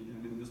work being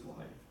done in his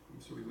life.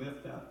 And so we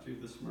lift that to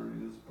you this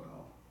morning as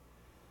well.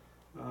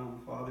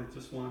 Father,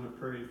 just wanted to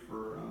pray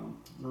for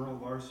Merle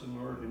Larson,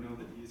 Lord. I know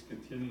that he's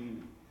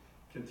continuing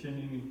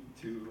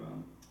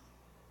to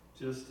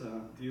just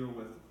deal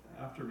with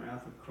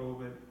aftermath of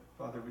COVID.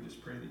 Father, we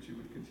just pray that you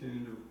would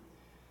continue to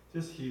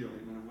just heal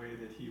him in a way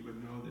that he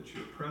would know that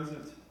you're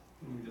present,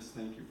 and we just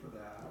thank you for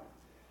that.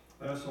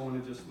 I also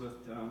want to just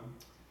lift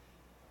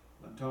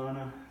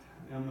Donna,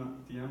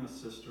 the Emma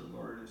sister,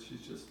 Lord, as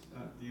she's just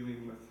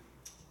dealing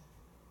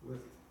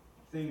with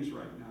things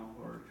right now,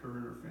 Lord, her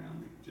and her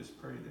family. Just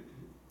pray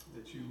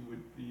that you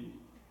would be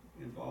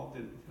involved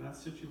in that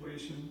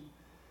situation.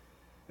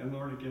 And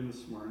Lord, again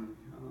this morning,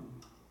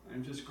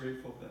 I'm just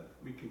grateful that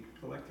we can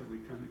collectively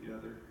come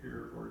together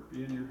here, Lord,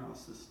 be in your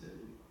house this day.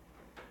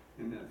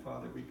 And that,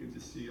 Father, we can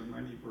just see a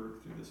mighty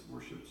work through this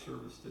worship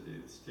service today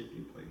that's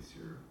taking place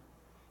here.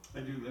 I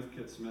do lift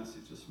Kit's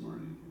message this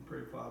morning and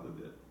pray, Father,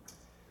 that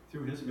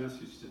through his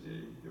message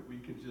today, that we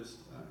could just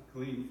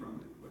glean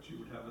from it what you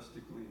would have us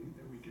to glean,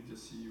 that we could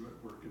just see you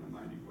at work in a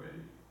mighty way.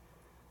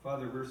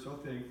 Father, we're so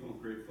thankful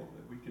and grateful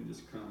that we can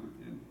just come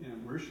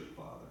and worship,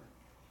 Father.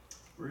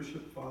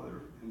 Worship,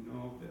 Father, and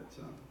know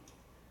that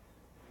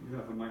you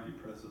have a mighty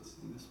presence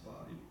in this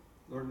body.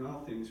 Lord, in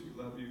all things, we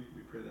love you.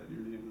 We pray that in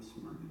your name this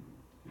morning.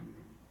 Amen.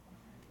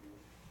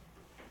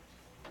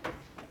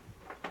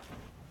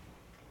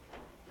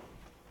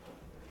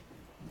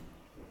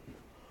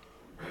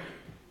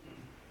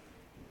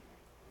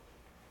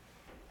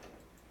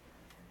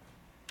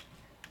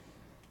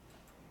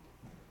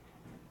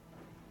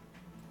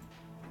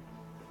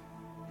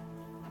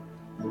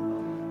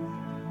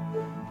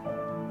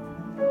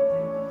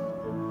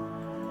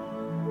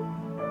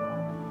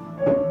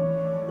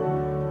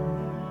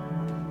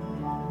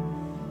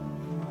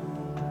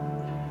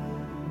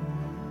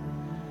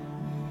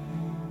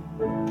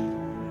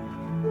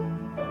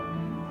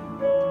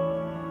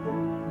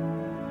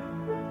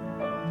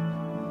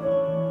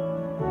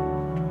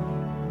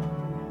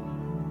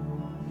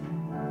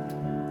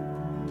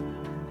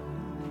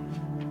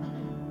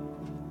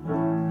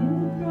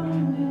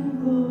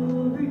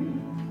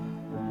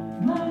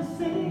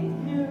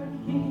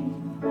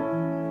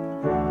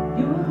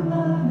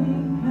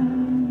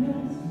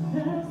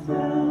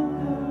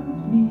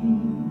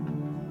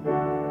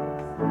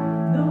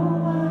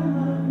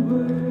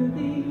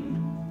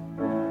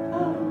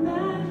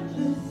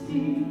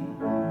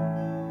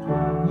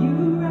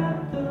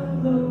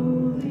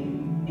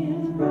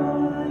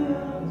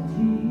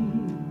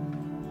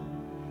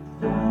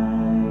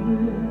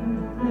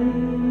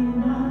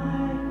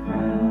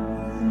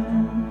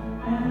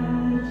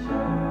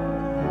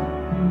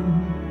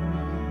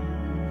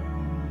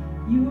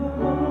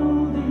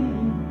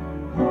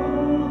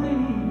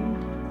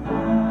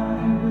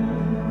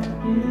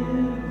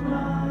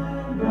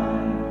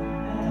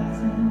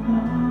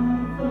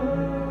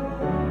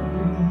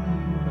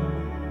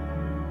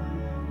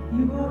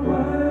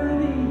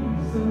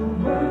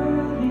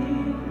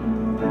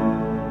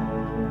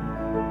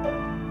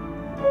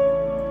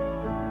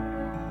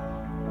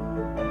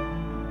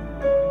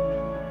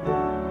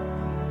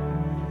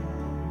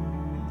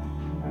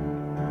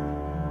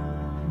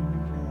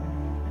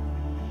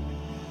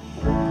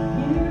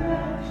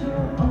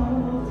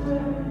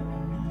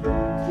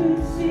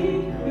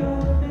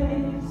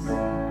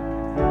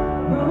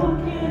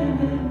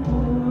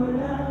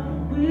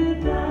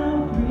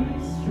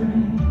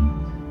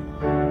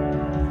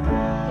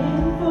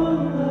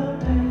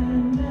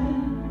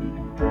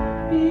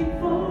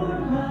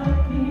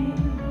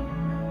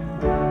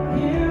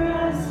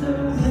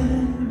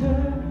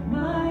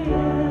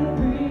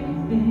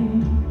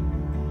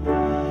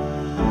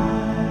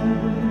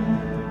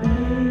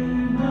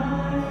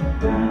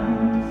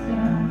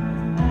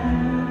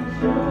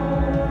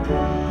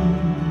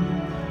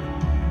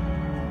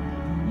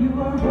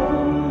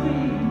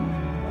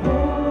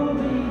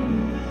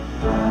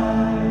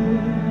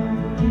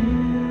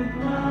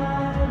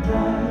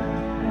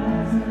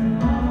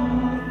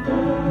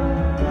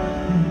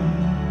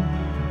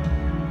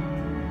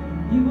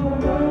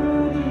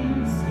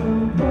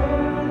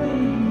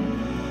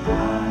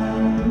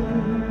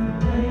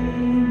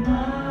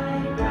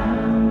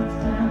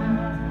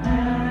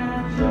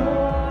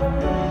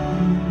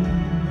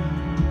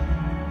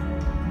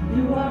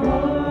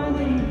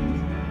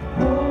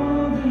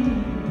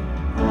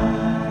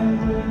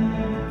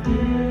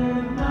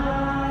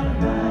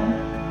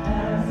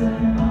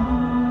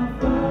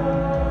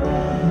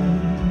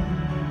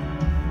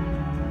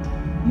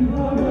 You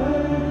are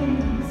worthy,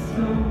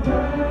 so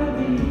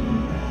worthy.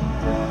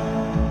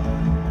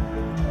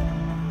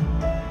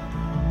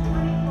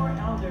 24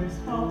 elders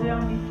fall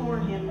down before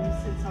him who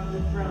sits on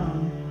the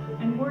throne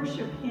and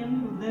worship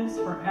him who lives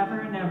forever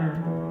and ever.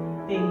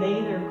 They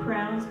lay their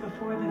crowns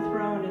before the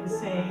throne and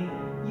say,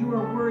 "You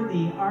are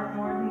worthy, our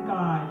Lord and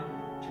God,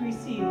 to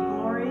receive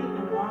glory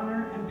and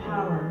honor and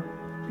power.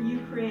 For you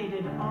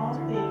created all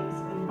things,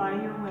 and by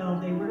your will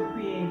they were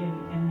created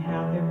and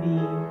have their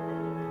being."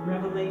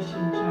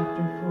 Revelation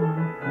chapter 4.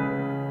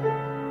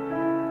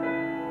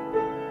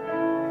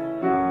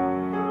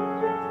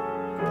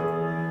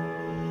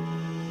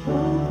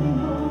 Holy,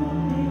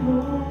 holy,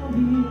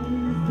 holy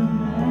is the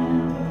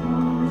Lamb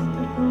upon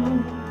the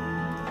throne.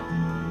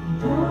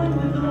 Join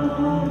with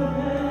all of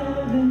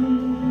heaven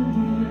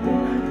in the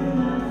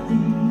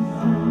everlasting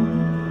song.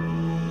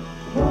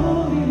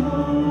 Holy,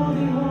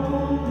 holy,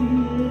 holy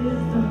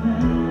is the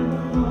Lamb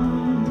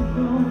upon the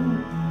throne.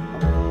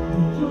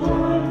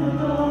 Join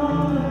with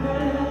all of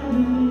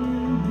heaven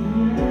in the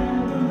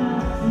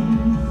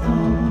everlasting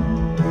song.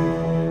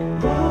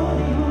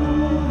 Holy,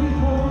 holy,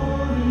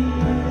 holy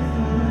is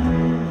the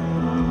Lamb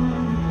upon the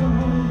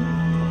throne.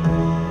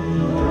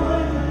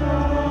 Join with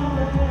all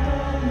of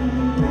heaven in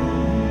the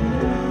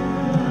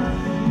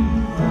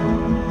everlasting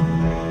song.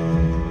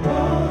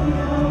 Holy,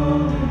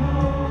 holy,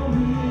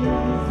 holy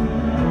is the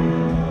Lamb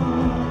upon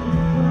the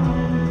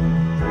throne.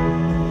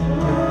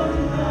 Join with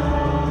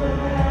all of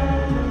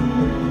heaven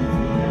in the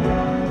everlasting song.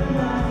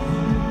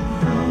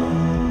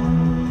 I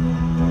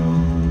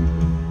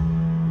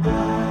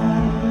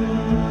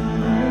will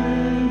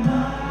lay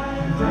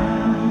my crowns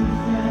down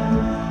at your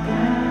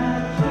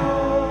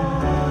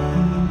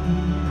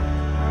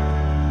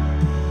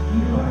feet.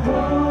 You are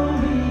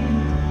holy,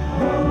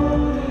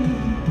 holy.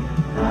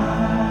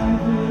 I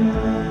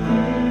will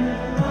give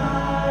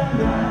my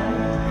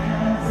life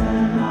as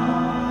an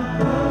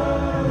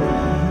offering.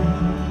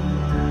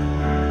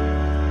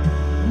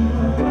 You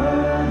are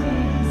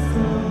worthy,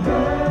 so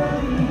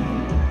worthy.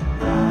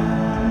 I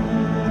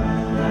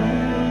will lay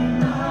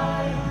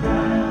my crowns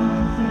down at your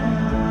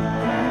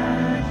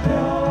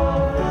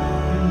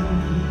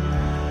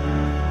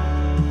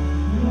feet.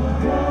 You are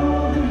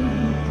holy,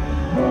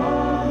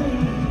 holy.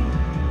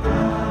 I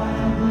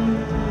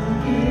will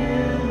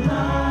give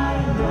my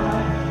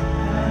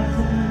life as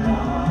an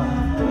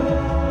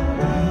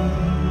offering.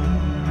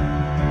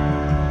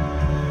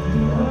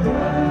 You are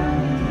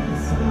worthy,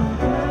 so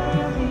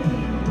worthy.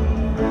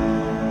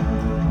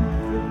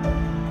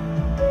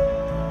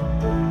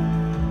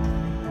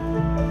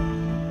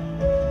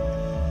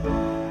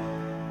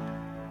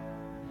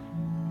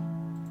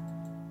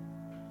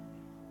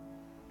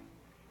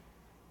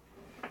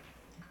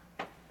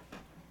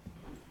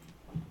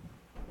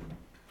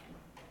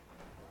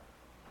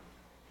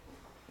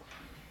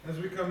 As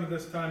we come to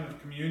this time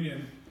of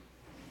communion,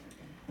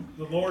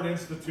 the Lord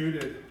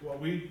instituted what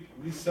we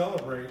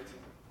celebrate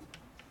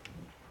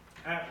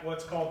at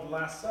what's called the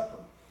Last Supper,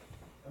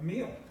 a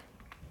meal,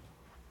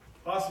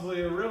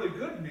 possibly a really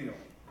good meal.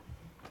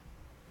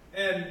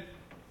 And,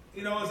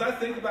 you know, as I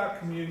think about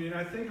communion,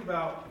 I think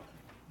about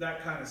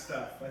that kind of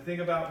stuff. I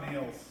think about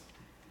meals.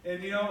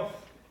 And, you know,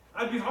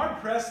 I'd be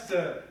hard-pressed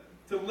to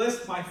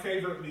list my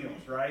favorite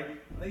meals, right?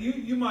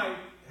 You might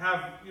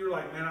have, you're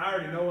like, man, I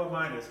already know what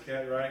mine is,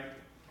 Kat, right?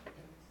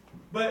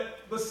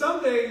 But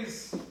some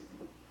days,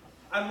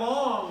 I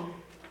long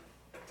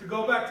to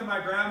go back to my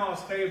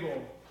grandma's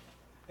table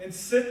and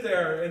sit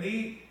there and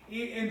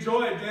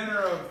enjoy a dinner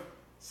of,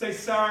 say,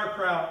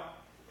 sauerkraut,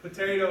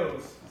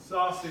 potatoes,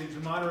 sausage,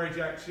 and Monterey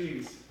Jack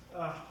cheese.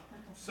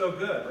 So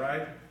good,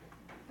 right?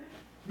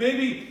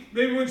 Maybe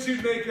when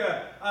she'd make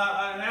an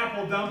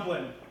apple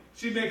dumpling,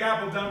 she'd make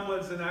apple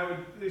dumplings and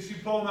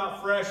she'd pull them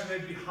out fresh and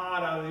they'd be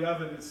hot out of the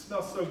oven. It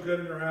smells so good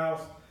in her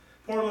house.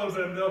 Pour a little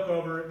bit of milk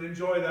over it and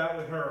enjoy that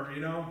with her, you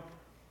know?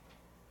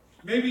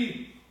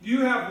 Maybe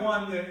you have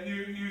one that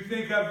you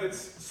think of that's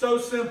so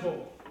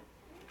simple,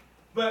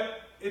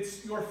 but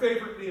it's your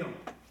favorite meal.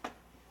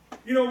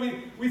 You know,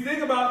 we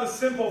think about the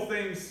simple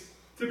things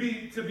to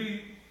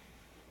be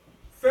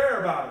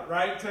fair about it,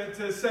 right?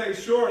 To say,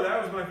 sure,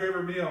 that was my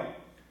favorite meal.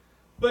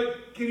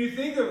 But can you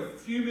think of a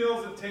few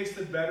meals that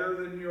tasted better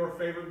than your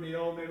favorite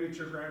meal, maybe at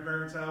your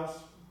grandparents' house,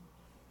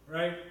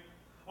 right?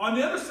 On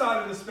the other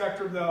side of the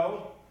spectrum,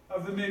 though,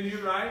 of the menu,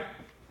 right?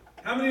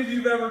 How many of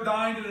you have ever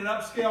dined at an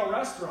upscale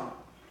restaurant?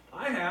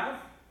 I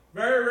have.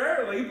 Very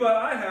rarely, but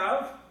I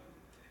have.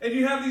 And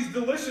you have these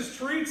delicious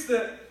treats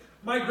that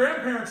my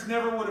grandparents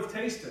never would have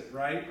tasted,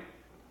 right?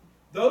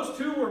 Those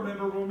two were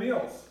memorable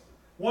meals.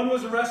 One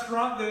was a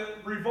restaurant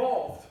that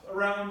revolved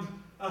around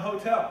a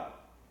hotel.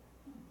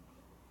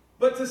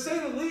 But to say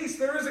the least,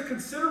 there is a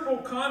considerable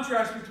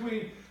contrast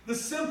between the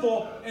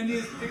simple and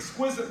the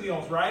exquisite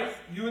meals, right?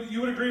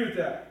 You would agree with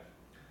that.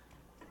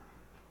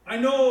 I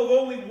know of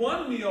only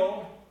one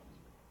meal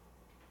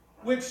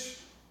which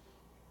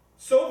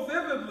so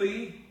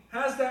vividly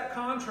has that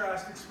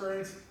contrast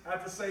experience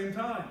at the same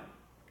time.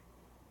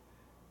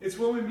 It's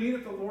when we meet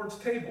at the Lord's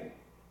table.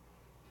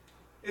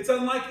 It's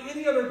unlike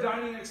any other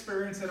dining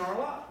experience in our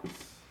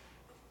lives.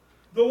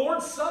 The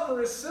Lord's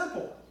Supper is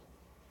simple,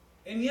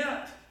 and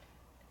yet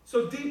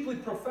so deeply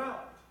profound,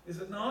 is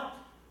it not?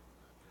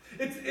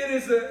 It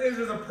is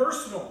a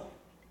personal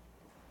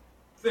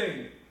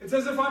thing. It's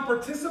as if I'm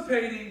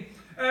participating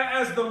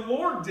as the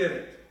Lord did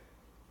it.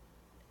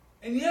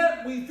 And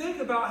yet we think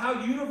about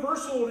how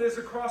universal it is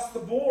across the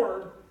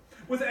board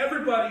with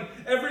everybody,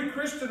 every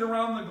Christian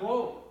around the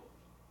globe.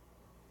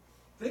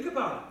 Think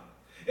about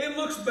it. It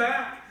looks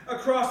back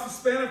across the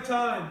span of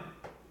time,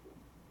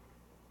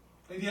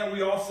 and yet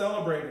we all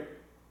celebrate it.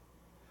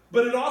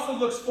 But it also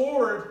looks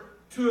forward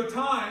to a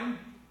time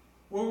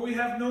where we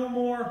have no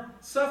more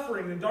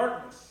suffering and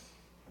darkness.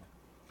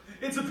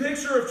 It's a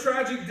picture of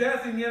tragic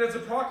death, and yet it's a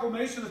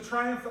proclamation of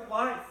triumphant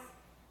life.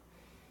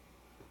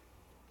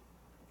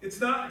 It's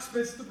not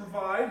expensive to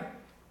provide,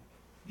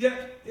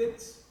 yet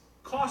it's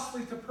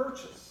costly to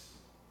purchase.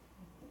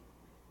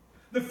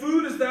 The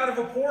food is that of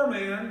a poor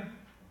man,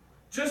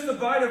 just a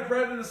bite of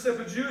bread and a sip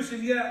of juice,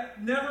 and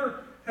yet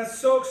never has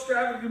so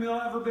extravagant a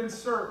meal ever been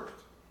served.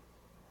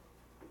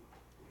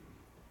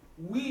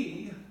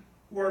 We,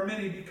 who are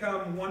many,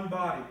 become one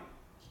body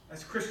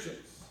as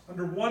Christians,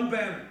 under one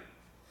banner.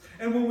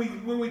 And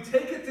when we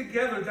take it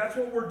together, that's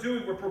what we're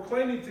doing. We're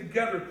proclaiming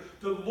together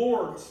the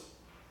Lord's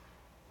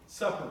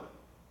Supper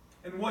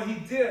and what he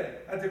did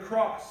at the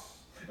cross.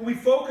 And we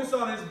focus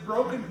on his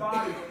broken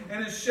body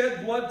and his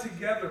shed blood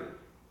together.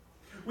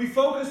 We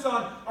focus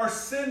on our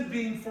sin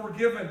being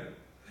forgiven.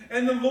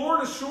 And the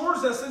Lord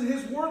assures us in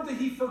his word that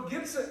he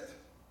forgets it.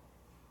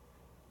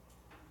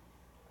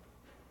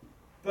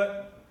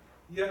 But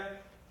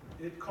yet,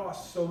 it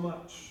costs so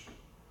much.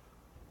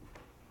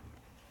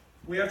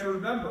 We have to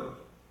remember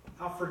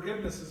how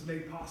forgiveness is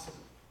made possible.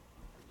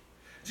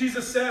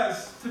 Jesus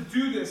says to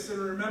do this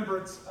in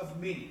remembrance of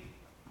me.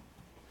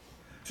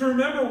 To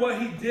remember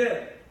what he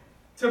did.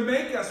 To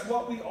make us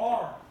what we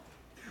are.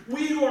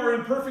 We who are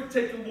imperfect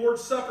take the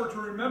Lord's Supper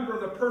to remember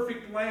the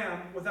perfect Lamb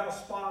without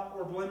spot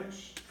or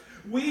blemish.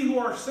 We who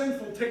are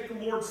sinful take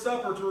the Lord's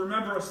Supper to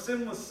remember a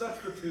sinless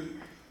substitute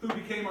who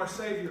became our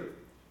Savior.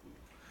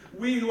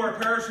 We who are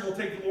perishable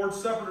take the Lord's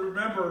Supper to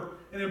remember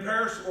an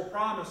imperishable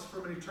promise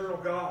from an eternal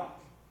God.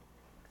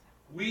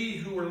 We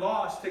who were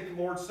lost take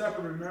the Lord's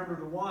Supper to remember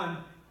the one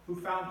who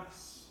found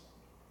us.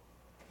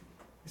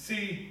 You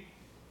see,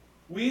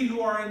 we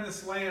who are in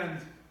this land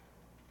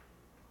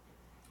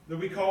that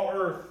we call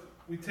earth,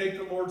 we take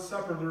the Lord's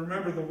Supper to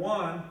remember the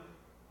one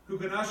who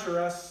can usher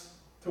us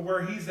to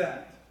where he's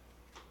at.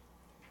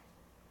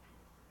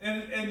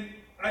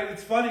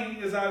 It's funny,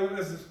 as I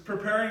was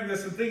preparing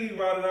this and thinking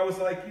about it, I was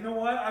like, you know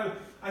what?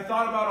 I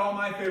thought about all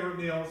my favorite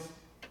meals,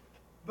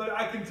 but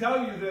I can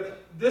tell you that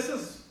this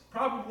is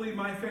probably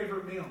my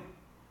favorite meal.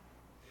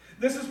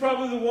 This is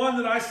probably the one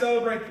that I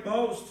celebrate the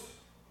most,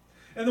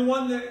 and the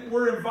one that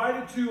we're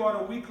invited to on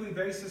a weekly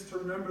basis to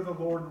remember the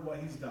Lord and what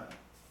he's done.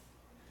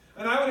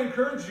 And I would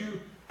encourage you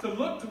to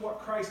look to what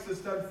Christ has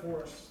done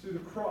for us through the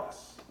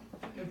cross,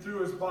 and through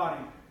his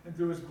body, and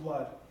through his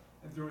blood,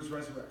 and through his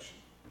resurrection.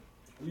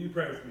 Will you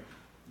pray with me?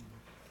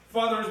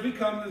 Father, as we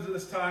come to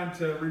this time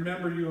to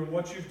remember you and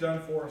what you've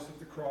done for us at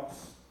the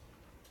cross,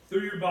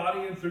 through your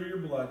body and through your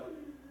blood,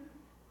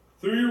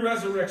 through your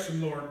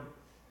resurrection, Lord,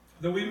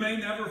 that we may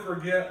never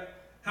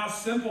forget how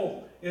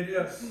simple it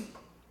is,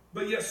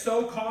 but yet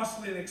so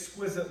costly and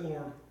exquisite,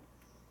 Lord.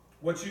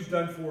 What you've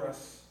done for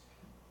us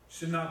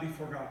should not be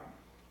forgotten.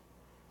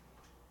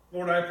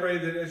 Lord, I pray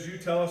that as you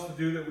tell us to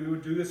do, that we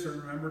would do this in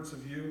remembrance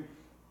of you,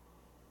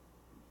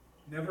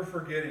 never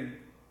forgetting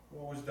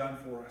what was done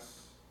for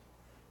us.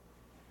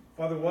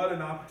 Father, what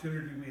an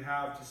opportunity we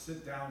have to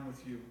sit down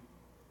with you,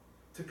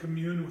 to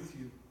commune with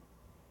you,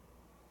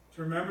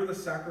 to remember the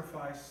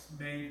sacrifice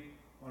made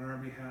on our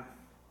behalf.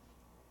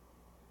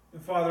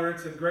 And Father,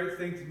 it's a great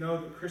thing to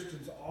know that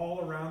Christians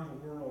all around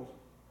the world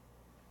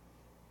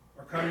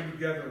are coming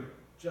together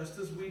just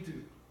as we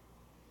do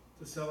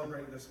to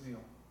celebrate this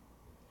meal.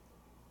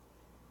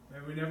 May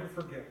we never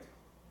forget.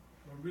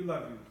 Lord, we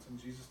love you. It's in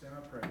Jesus' name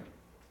I pray.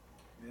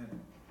 Amen.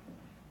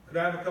 Could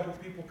I have a couple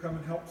people come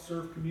and help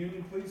serve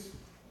communion, please?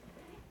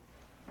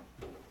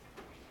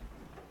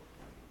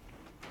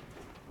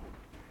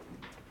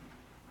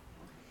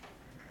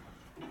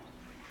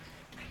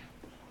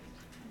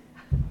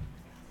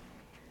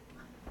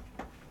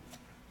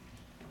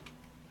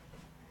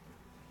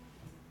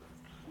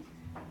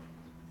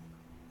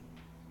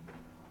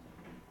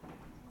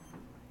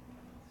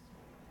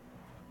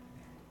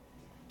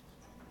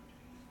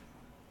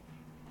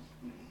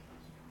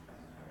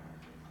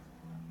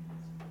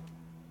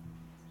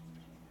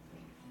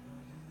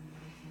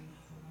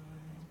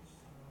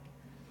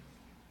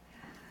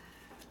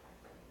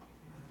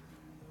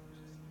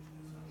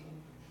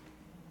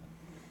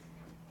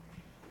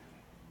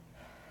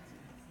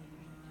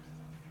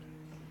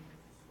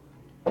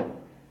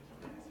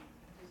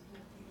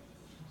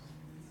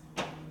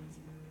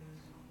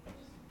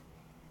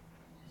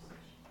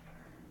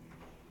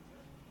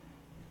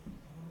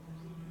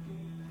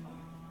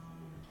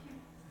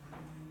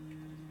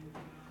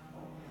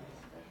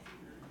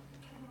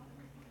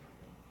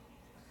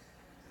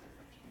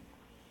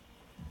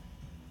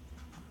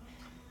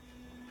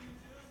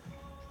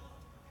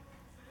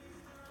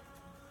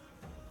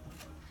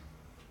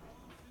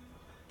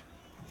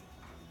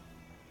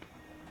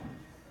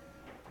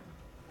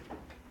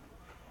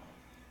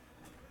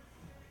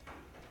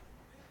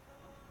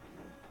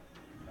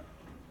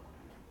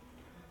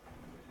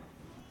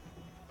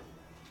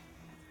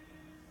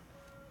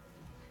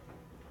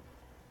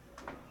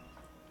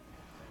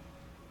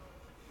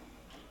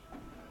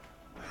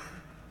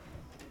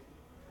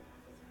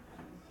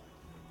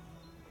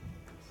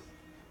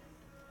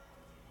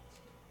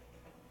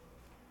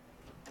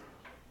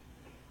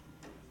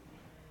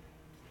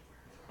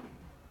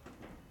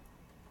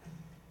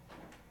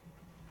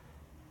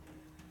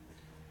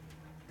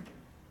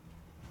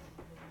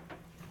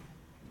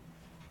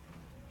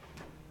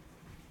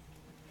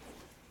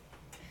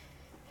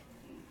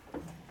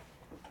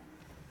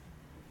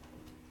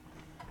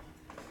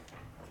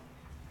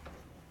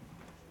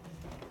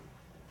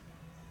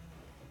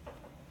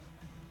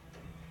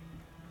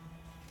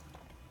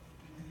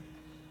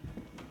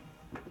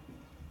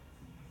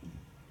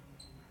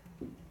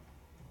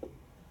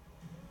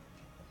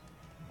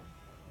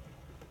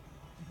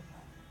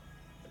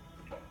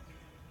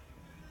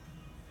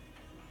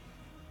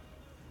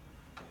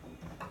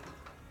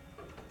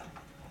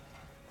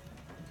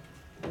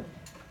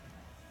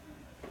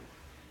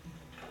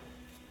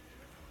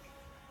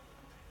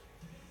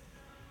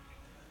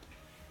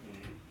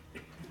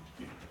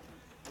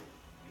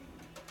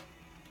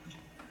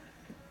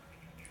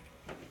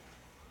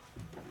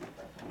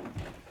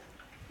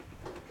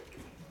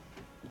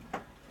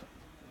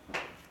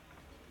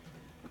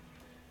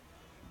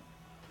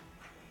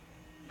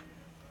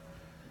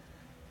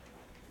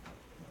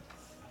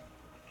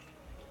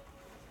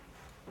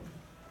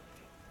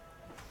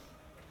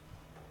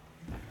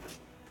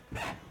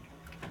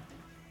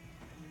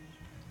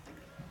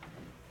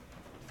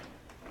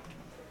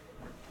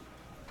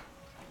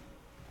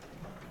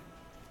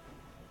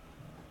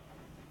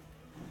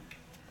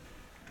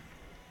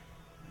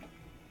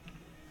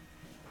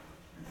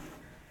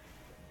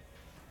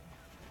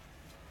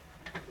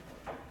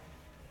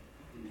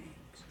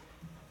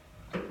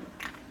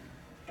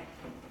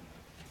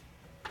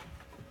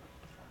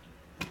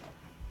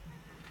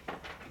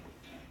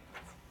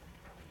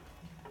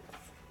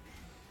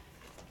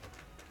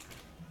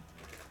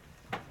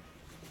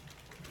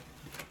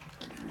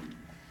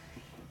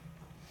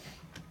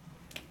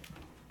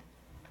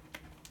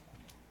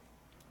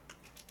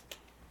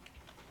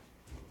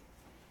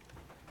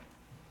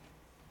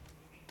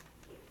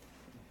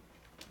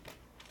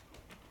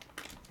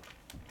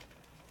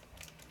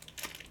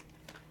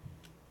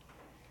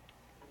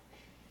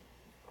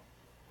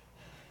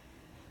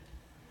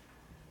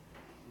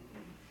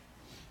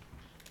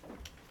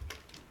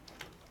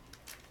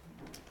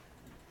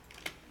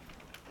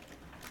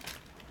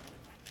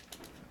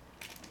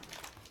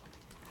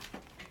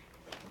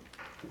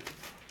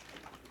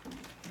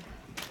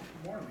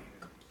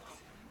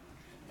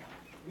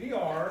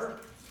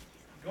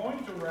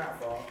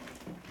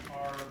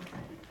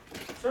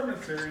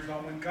 series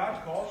on when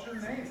God calls your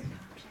name.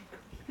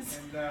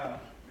 And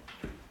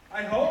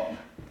I hope,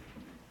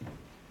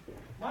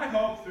 my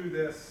hope through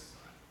this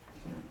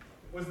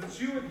was that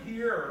you would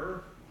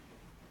hear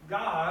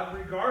God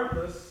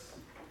regardless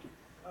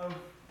of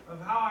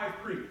how I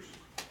preached.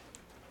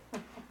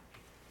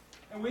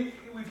 And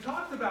we've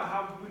talked about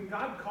how when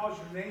God calls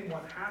your name,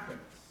 what happens.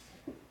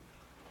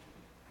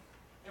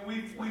 And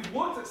we've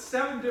looked at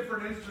 7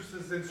 different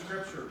instances in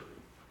Scripture.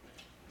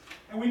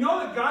 And we know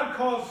that God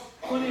calls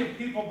plenty of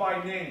people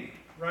by name,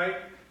 right?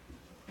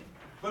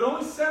 But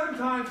only 7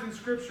 times in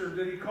Scripture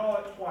did he call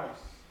it twice.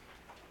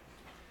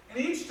 And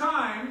each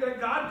time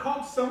that God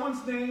called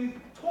someone's name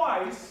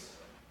twice,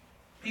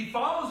 he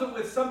follows it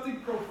with something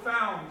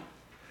profound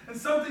and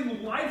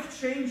something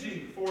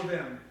life-changing for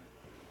them.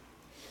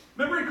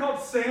 Remember, he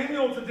called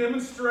Samuel to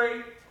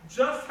demonstrate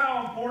just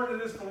how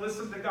important it is to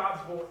listen to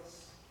God's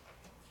voice.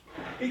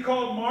 He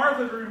called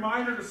Martha to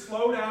remind her to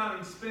slow down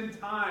and spend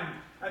time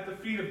at the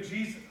feet of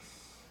Jesus.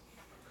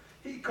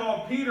 He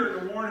called Peter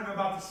to warn him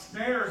about the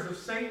snares of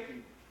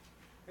Satan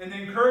and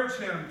encourage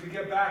him to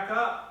get back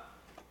up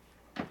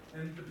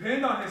and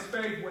depend on his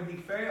faith when he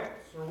fails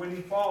or when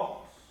he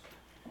falls.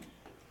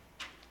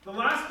 The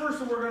last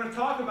person we're going to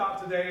talk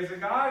about today is a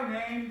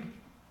guy named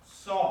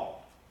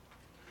Saul,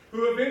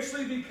 who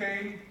eventually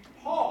became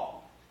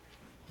Paul.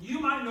 You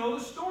might know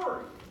the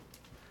story.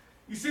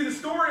 You see, the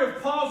story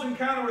of Paul's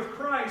encounter with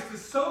Christ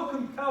is so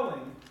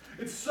compelling,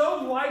 it's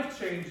so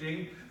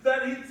life-changing,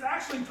 that it's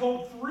actually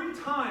told 3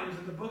 times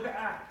in the book of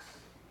Acts.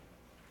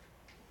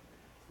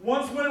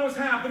 Once when it was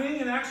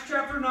happening in Acts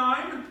chapter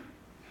 9,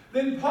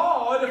 then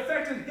Paul, it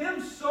affected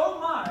him so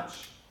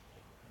much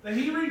that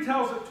he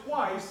retells it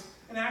twice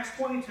in Acts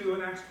 22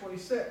 and Acts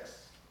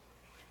 26.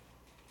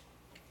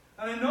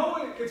 And I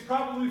know it's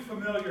probably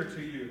familiar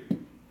to you,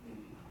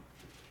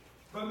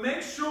 but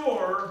make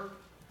sure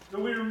that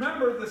we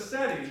remember the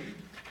setting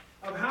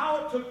of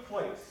how it took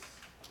place.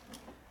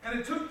 And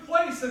it took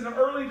place in the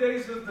early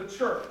days of the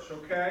church,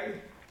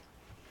 okay?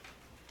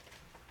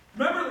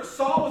 Remember that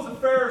Saul was a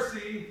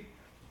Pharisee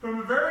from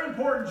a very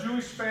important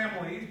Jewish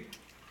family.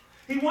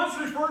 He once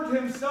referred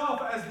to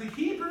himself as the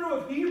Hebrew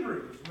of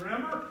Hebrews,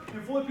 remember?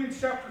 In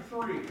Philippians chapter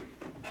 3.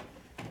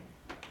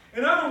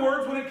 In other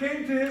words, when it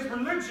came to his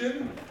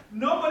religion,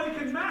 nobody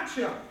could match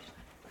him.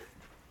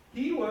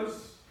 He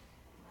was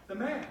the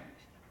man.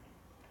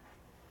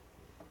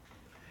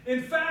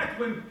 In fact,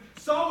 when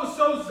Saul was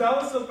so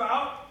zealous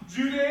about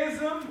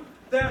Judaism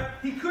that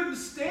he couldn't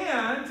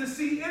stand to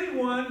see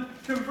anyone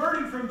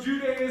converting from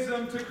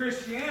Judaism to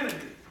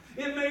Christianity.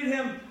 It made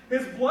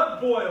his blood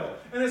boil.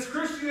 And as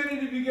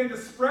Christianity began to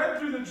spread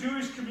through the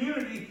Jewish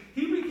community,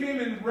 he became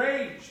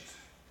enraged.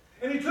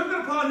 And he took it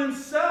upon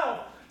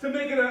himself to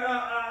make it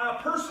a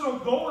personal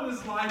goal in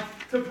his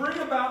life to bring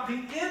about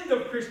the end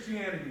of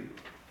Christianity.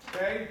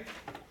 Okay?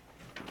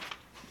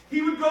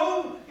 He would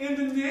go in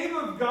the name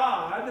of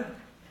God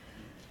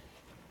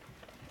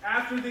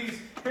after these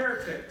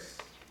heretics,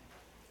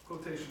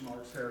 quotation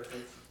marks,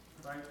 heretics,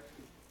 right?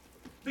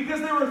 Because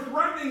they were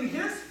threatening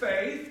his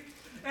faith,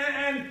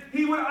 and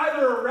he would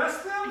either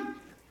arrest them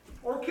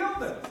or kill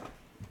them.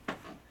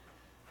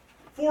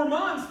 For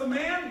months, the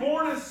man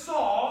born as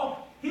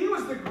Saul, he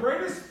was the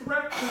greatest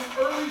threat to the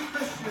early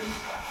Christians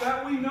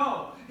that we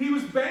know. He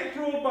was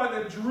bankrolled by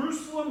the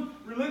Jerusalem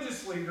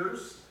religious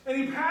leaders, and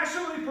he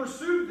passionately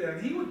pursued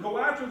them. He would go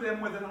after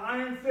them with an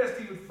iron fist.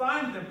 He would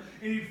find them,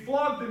 and he'd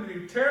flog them, and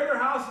he'd tear their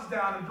houses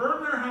down and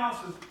burn their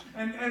houses,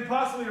 and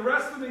possibly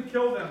arrest them and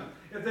kill them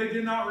if they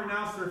did not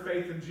renounce their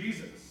faith in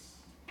Jesus.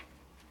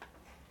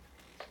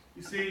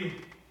 You see,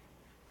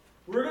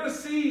 we're going to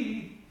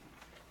see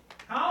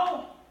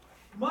how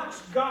much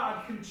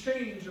God can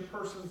change a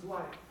person's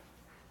life.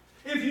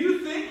 If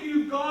you think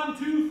you've gone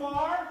too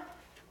far,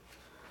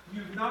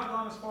 you've not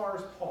gone as far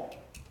as Paul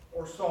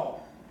or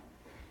Saul.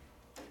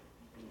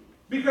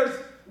 Because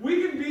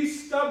we can be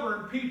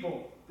stubborn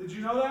people. Did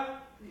you know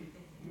that?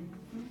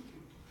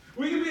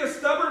 We can be a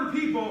stubborn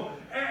people,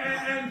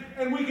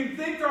 and we can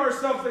think to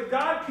ourselves that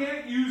God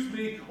can't use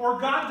me, or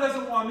God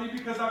doesn't want me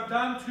because I've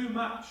done too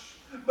much.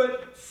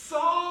 But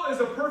Saul is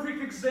a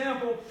perfect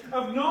example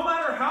of no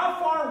matter how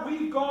far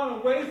we've gone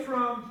away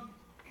from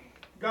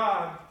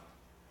God,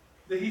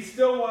 that he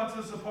still wants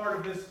us a part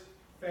of his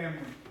family.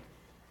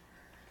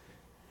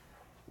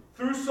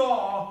 Through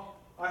Saul,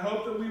 I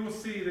hope that we will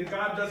see that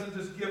God doesn't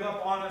just give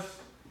up on us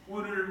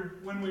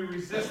when we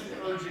resist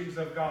the urgings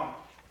of God.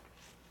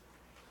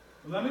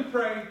 Let me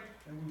pray,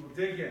 and we will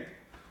dig in.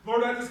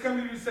 Lord, I just come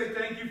to you to say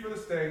thank you for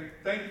this day.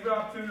 Thank you for the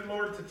opportunity,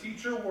 Lord, to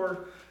teach your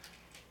word.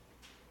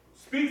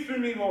 Speak through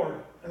me, Lord.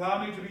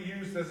 Allow me to be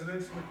used as an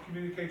instrument to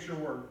communicate your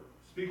word.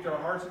 Speak to our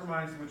hearts and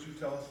minds in which you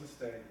tell us this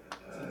day.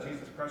 It's in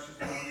Jesus' precious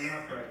name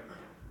I pray.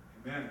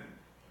 Amen.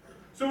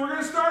 So we're going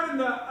to start in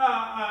the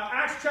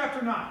Acts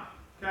chapter 9.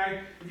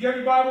 Okay? If you have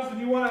your Bibles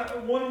and you want to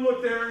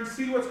look there and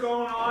see what's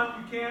going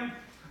on, you can.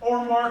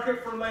 Or mark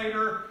it for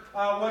later,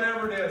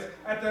 whatever it is.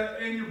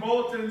 In your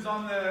bulletins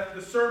on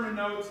the sermon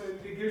notes,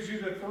 it gives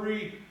you the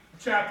 3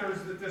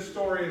 chapters that this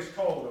story is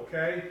told.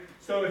 Okay?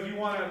 So if you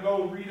want to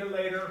go read it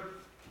later,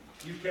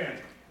 You can.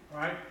 All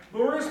right?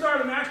 But we're going to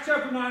start in Acts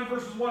chapter 9,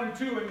 verses 1 and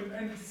 2,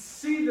 and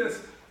see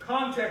this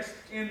context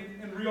in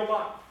real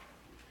life.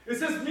 It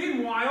says,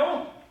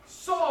 meanwhile,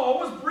 Saul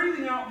was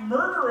breathing out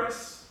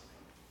murderous,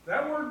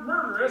 that word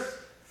murderous,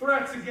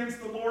 threats against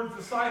the Lord's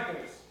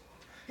disciples.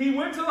 He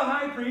went to the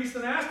high priest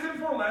and asked him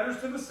for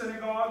letters to the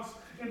synagogues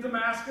in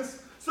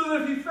Damascus, so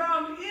that if he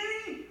found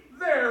any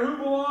there who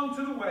belonged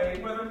to the way,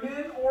 whether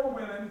men or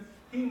women,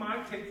 he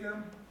might take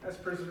them as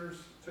prisoners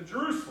to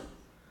Jerusalem.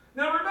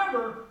 Now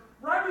remember,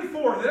 right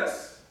before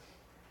this,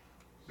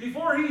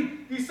 before he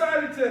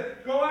decided to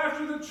go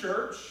after the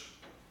church,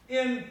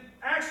 in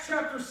Acts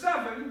chapter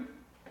 7,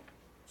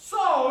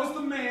 Saul is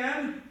the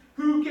man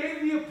who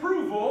gave the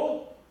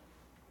approval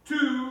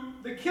to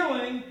the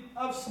killing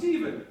of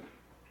Stephen.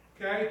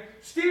 Okay?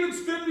 Stephen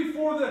stood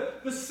before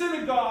the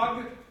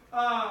synagogue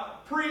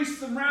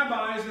priests and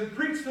rabbis and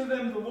preached to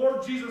them the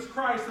Lord Jesus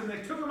Christ, and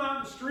they took him out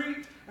in the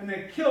street and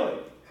they killed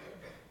him.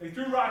 They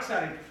threw rocks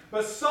at him.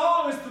 But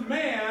Saul is the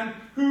man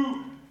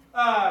who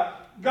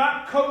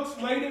got coats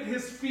laid at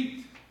his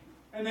feet,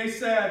 and they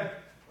said,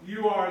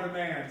 "You are the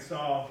man,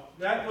 Saul."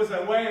 That was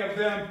a way of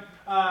them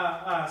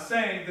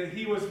saying that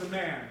he was the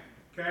man.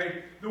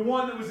 Okay? The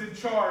one that was in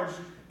charge,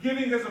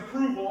 giving his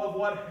approval of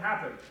what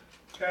happened.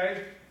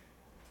 Okay?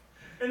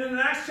 And in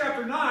Acts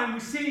chapter 9, we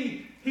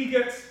see he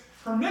gets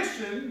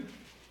permission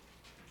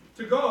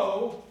to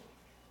go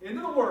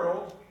into the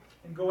world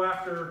and go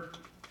after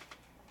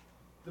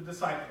the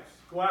disciples,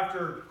 go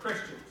after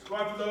Christians, go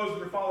after those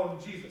that are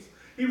following Jesus.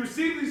 He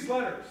received these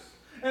letters.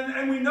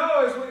 And we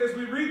know as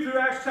we read through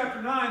Acts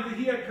chapter 9 that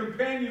he had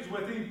companions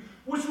with him,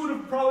 which would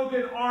have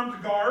probably been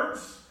armed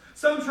guards.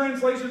 Some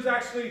translations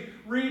actually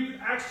read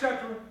Acts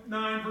chapter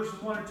 9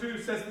 verses 1 and 2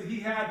 says that he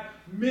had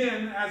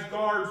men as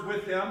guards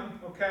with him.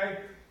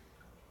 Okay?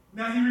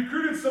 Now he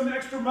recruited some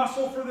extra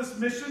muscle for this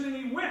mission and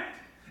he went.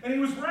 And he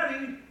was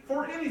ready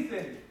for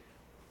anything.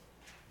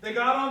 They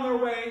got on their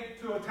way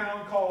to a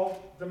town called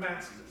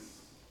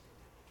Damascus.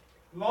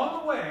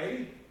 Along the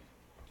way,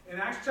 in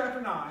Acts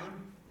chapter 9,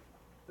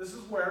 this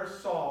is where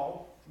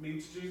Saul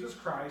meets Jesus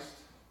Christ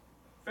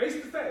face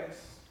to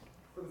face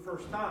for the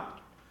first time.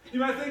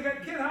 You might think,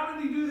 kid, how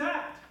did he do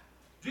that?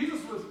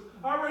 Jesus was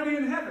already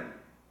in heaven.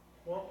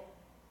 Well,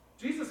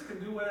 Jesus can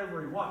do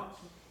whatever he wants.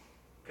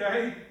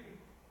 Okay?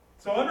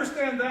 So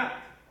understand that.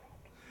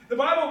 The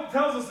Bible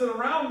tells us that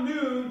around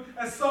noon,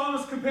 as Saul and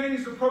his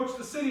companions approached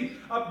the city,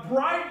 a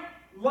bright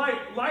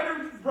light,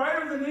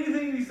 brighter than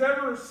anything he's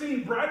ever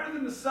seen, brighter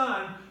than the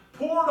sun,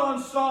 poured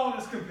on Saul and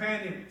his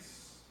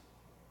companions.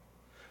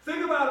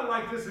 Think about it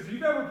like this. If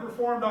you've ever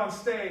performed on a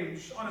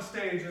stage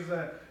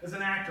as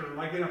an actor,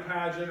 like in a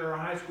pageant or a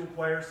high school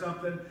play or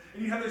something,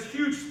 and you have this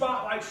huge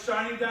spotlight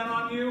shining down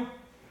on you,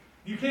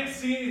 you can't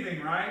see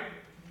anything, right?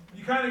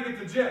 You kind of get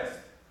the gist.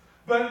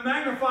 But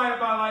magnify it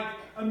by like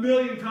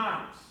 1,000,000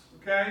 times,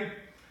 okay?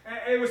 And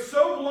it was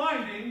so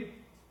blinding,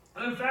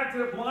 and in fact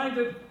it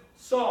blinded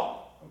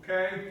Saul,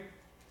 okay?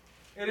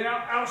 It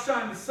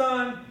outshined the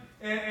sun,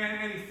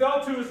 and he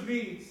fell to his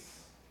knees.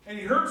 And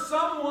he heard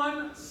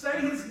someone say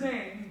his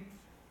name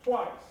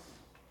twice.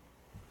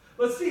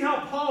 Let's see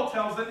how Paul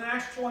tells it in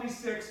Acts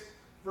 26,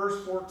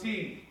 verse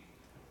 14.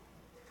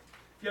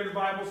 If you have your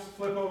Bibles,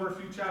 flip over a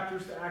few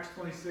chapters to Acts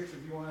 26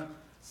 if you want to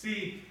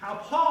see how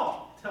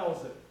Paul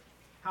tells it,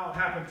 how it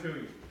happened to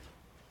him.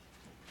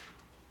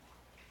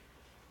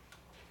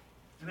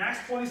 In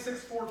Acts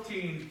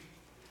 26:14,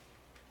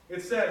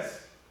 it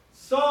says,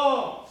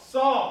 "Saul,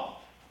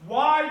 Saul,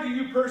 why do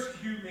you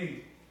persecute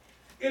me?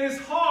 It is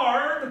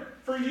hard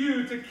for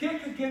you to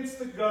kick against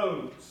the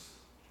goads."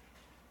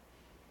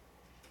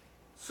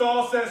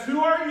 Saul says,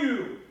 "Who are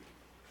you?"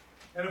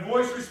 And a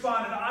voice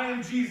responded, "I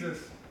am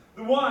Jesus,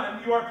 the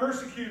one you are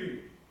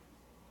persecuting."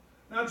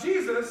 Now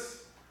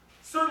Jesus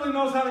certainly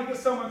knows how to get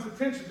someone's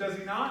attention, does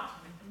he not?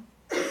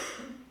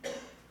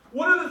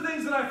 One of the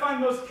things that I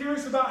find most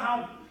curious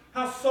about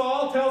how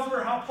Saul tells it,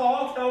 or how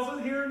Paul tells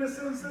it here in this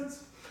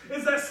instance,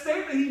 is that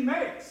statement he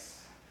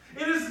makes.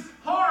 It is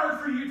hard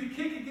for you to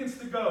kick against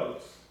the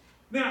goads.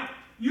 Now,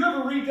 you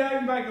ever read that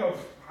and you go,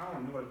 I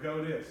don't know what a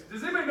goad is.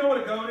 Does anybody know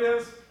what a goad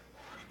is?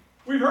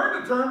 We've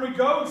heard the term, we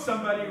goad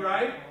somebody,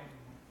 right?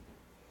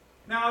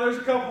 Now, there's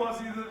a couple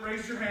of you that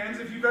raised your hands.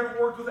 If you've ever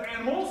worked with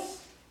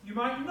animals, you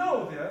might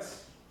know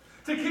this.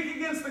 To kick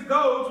against the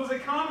goads was a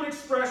common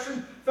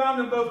expression found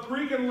in both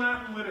Greek and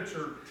Latin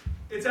literature.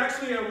 It's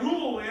actually a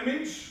rural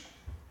image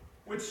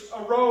which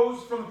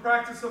arose from the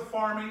practice of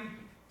farming,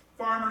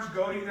 farmers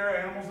goading their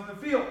animals in the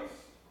fields.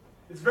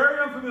 It's very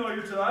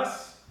unfamiliar to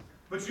us,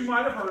 but you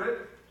might have heard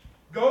it.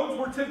 Goads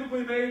were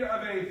typically made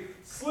of a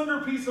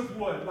slender piece of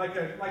wood, like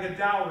a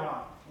dowel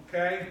rod,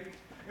 okay?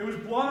 It was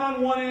blunt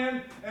on one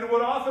end, and it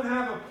would often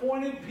have a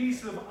pointed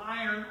piece of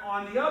iron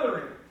on the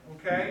other end,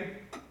 okay?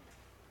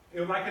 It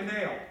was like a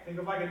nail. Think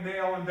of like a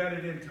nail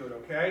embedded into it,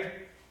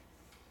 okay?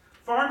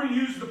 Farmer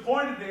used the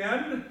pointed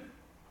end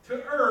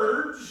to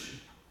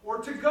urge or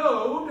to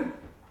goad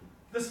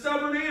the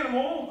stubborn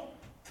animal,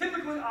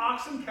 typically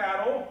ox and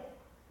cattle,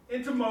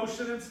 into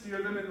motion and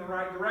steer them in the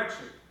right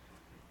direction.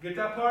 Get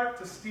that part?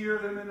 To steer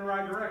them in the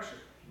right direction.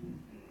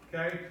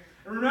 Okay?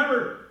 And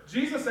remember,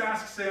 Jesus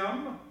asks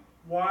him,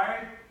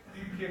 why do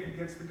you kick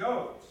against the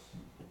goats?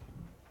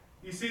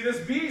 You see, this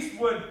beast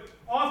would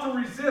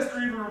often resist or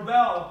even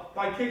rebel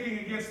by kicking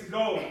against the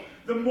goat.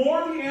 The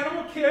more the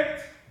animal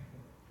kicked,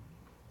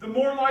 the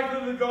more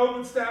likely the goat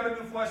would stab in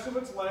the flesh of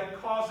its leg,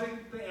 causing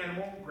the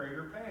animal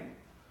greater pain.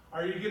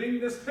 Are you getting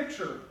this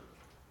picture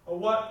of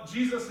what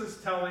Jesus is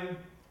telling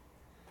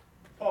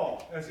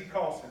Paul, as he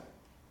calls him?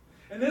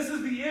 And this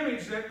is the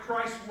image that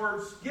Christ's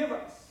words give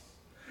us.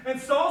 And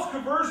Saul's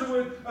conversion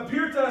would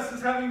appear to us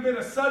as having been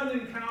a sudden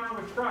encounter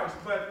with Christ,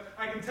 but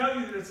I can tell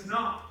you that it's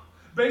not,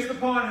 based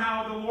upon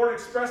how the Lord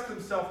expressed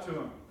himself to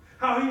him,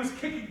 how he was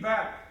kicking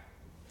back.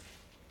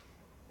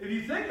 If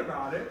you think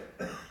about it,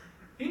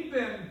 he'd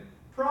been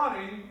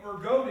prodding or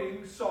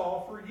goading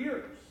Saul for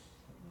years,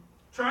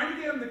 trying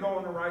to get him to go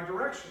in the right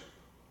direction.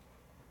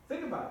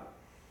 Think about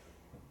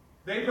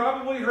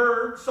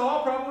it.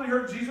 Saul probably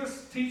heard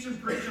Jesus teach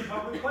and preach in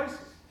public places.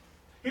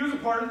 He was a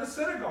part of the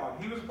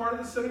synagogue. He was a part of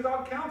the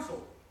synagogue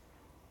council.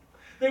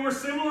 They were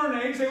similar in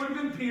age. They would have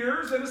been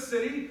peers in a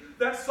city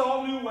that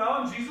Saul knew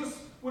well, and Jesus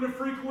would have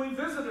frequently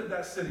visited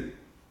that city.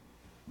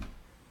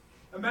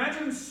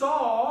 Imagine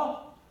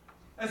Saul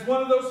as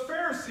one of those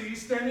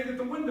Pharisees standing at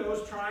the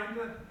windows trying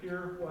to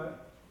hear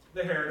what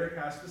the heretic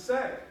has to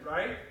say,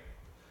 right?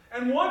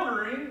 And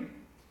wondering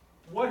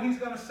what he's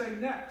going to say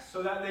next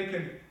so that they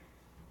can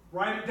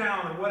write it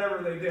down or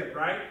whatever they did,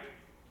 right?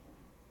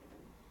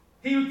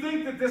 He would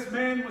think that this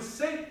man was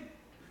Satan,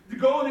 to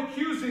go and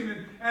accuse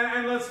him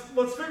and let's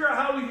figure out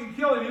how we can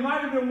kill him. He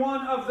might have been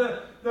one of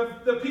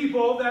the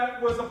people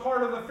that was a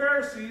part of the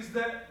Pharisees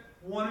that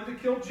wanted to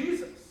kill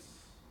Jesus.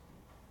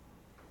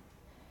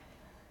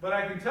 But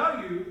I can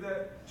tell you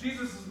that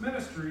Jesus'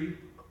 ministry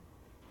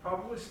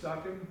probably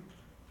stuck in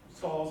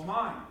Saul's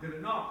mind, did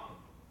it not?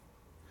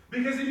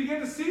 Because he began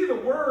to see the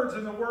words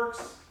and the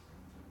works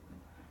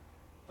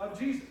of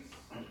Jesus.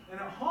 And it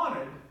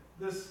haunted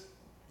this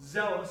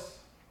zealous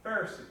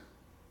Pharisee.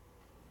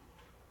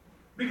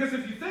 Because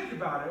if you think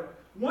about it,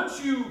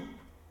 once you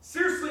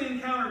seriously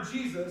encounter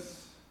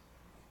Jesus,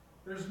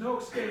 there's no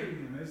escaping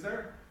him, is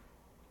there?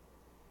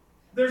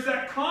 There's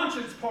that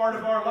conscience part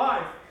of our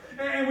life.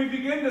 And we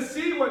begin to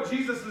see what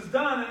Jesus has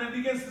done, and it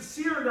begins to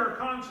sear at our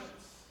conscience.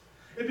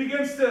 It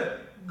begins to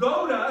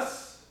goad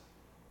us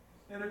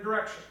in a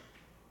direction.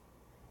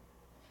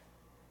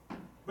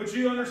 But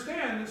you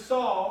understand that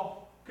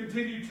Saul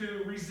continued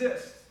to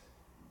resist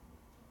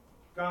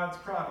God's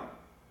prodding.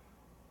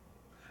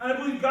 And I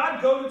believe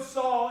God goaded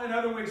Saul in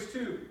other ways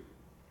too.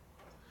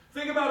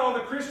 Think about all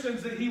the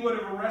Christians that he would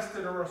have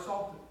arrested or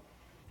assaulted.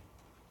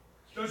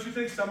 Don't you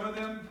think some of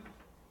them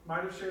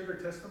might have shared their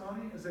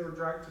testimony as they were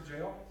dragged to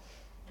jail?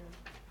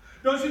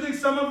 Don't you think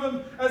some of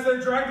them, as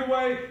they're dragged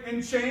away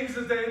in chains,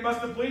 that they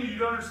must have believed? You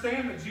don't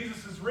understand that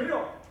Jesus is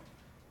real.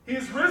 He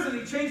is risen.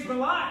 He changed my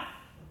life.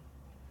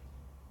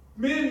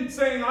 Men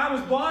saying, I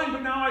was blind,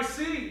 but now I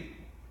see.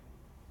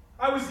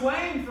 I was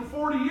lame for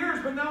 40 years,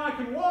 but now I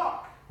can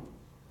walk.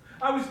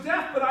 I was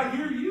deaf, but I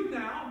hear you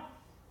now.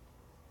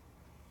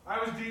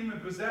 I was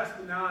demon-possessed,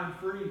 but now I'm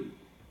free.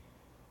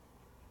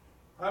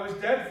 I was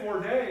dead 4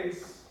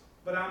 days,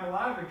 but I'm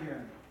alive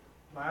again.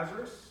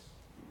 Lazarus.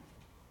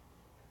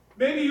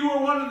 Maybe you were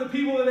one of the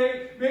people that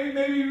ate,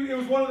 maybe it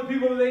was one of the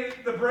people that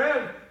ate the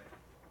bread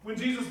when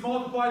Jesus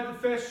multiplied the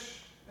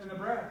fish and the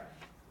bread.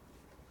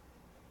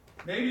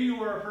 Maybe you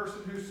were a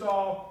person who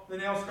saw the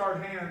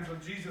nail-scarred hands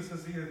of Jesus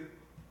as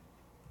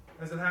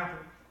it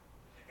happened.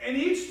 And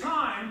each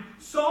time,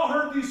 Saul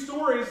heard these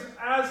stories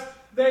as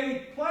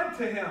they pled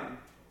to him.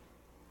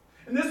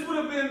 And this would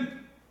have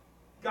been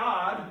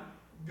God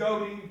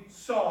goading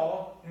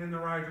Saul in the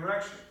right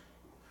direction.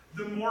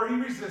 The more he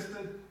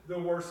resisted, the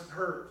worse it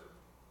hurt.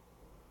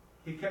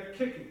 He kept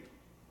kicking.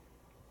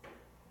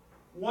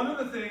 One of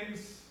the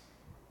things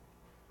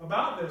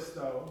about this,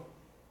 though,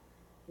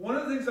 one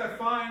of the things I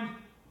find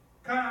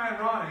kind of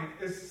ironic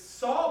is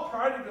Saul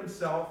prided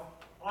himself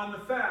on the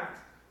fact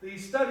that he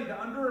studied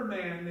under a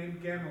man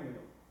named Gamaliel.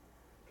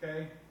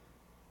 Okay?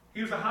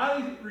 He was a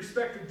highly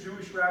respected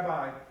Jewish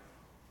rabbi.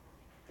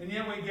 And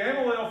yet when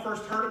Gamaliel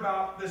first heard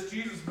about this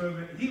Jesus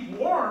movement, he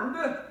warned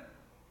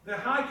the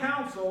high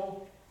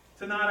council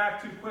to not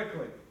act too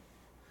quickly.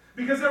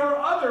 Because there were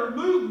other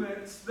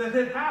movements that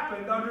had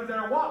happened under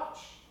their watch.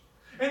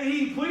 And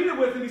he pleaded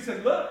with them. He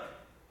said, look,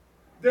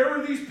 there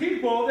were these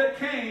people that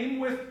came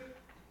with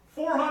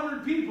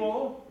 400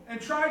 people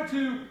and tried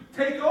to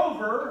take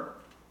over,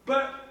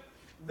 but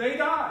they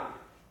died,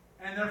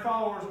 and their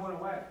followers went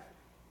away.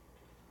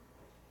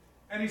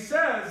 And he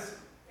says,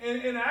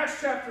 in Acts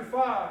chapter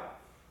 5,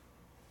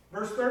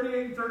 verse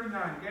 38 and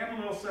 39,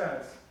 Gamaliel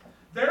says,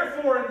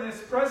 therefore, in this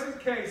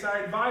present case, I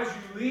advise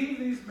you, leave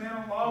these men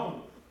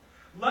alone.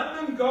 Let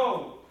them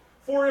go.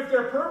 For if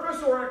their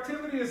purpose or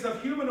activity is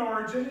of human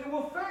origin, it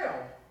will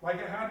fail, like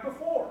it had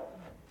before.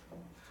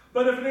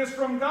 But if it is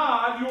from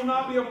God, you will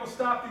not be able to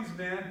stop these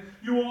men.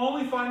 You will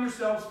only find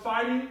yourselves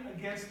fighting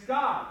against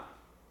God.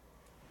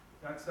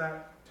 That's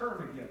that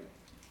term again.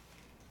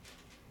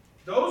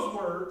 Those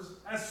words,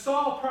 as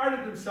Saul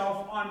prided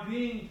himself on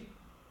being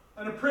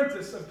an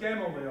apprentice of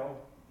Gamaliel,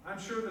 I'm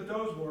sure that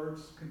those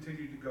words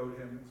continued to goad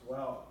him as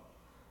well.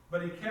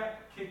 But he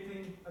kept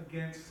kicking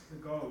against the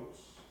goads.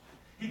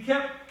 He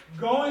kept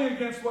going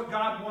against what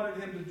God wanted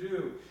him to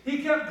do. He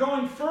kept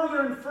going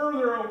further and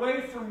further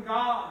away from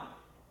God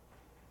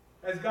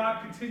as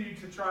God continued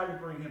to try to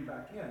bring him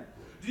back in.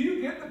 Do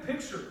you get the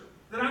picture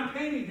that I'm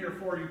painting here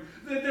for you?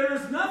 That there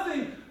is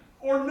nothing,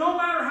 or no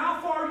matter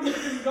how far you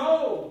can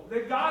go,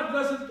 that God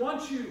doesn't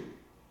want you.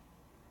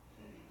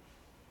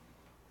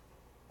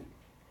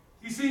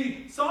 You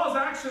see, Saul's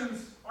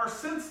actions are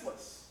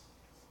senseless.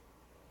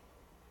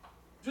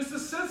 Just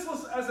as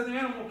senseless as an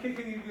animal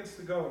kicking against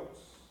the goats.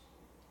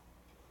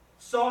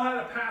 Saul had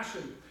a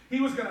passion. He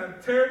was going to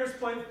tear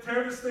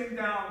this thing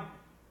down.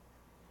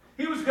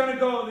 He was going to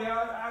go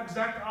the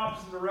exact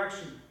opposite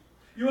direction.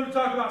 You want to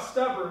talk about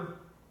stubborn?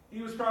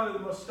 He was probably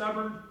the most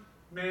stubborn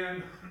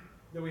man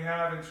that we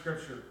have in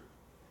Scripture.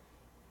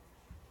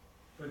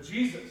 But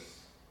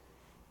Jesus,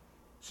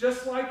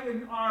 just like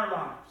in our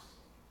lives,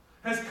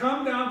 has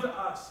come down to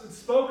us and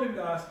spoken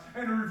to us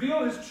and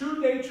revealed his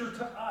true nature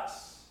to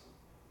us,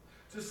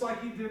 just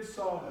like he did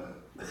Saul.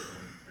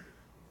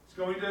 It's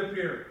going to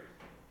appear.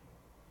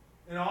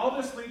 And all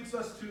this leads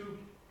us to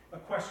a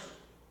question.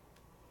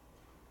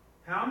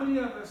 How many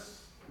of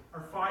us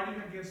are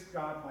fighting against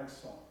God like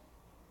Saul?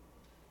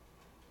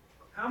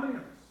 How many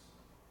of us?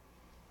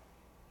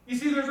 You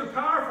see, there's a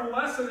powerful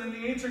lesson in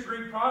the ancient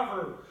Greek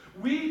proverb.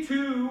 We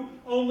too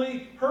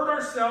only hurt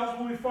ourselves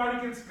when we fight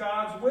against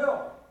God's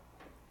will.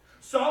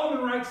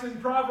 Solomon writes in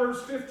Proverbs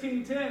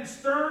 15:10,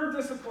 stern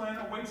discipline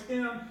awaits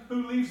him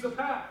who leaves the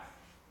path.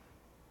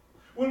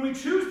 When we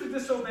choose to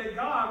disobey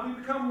God, we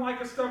become like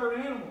a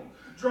stubborn animal,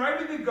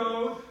 driving the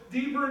goad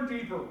deeper and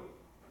deeper.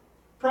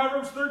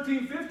 Proverbs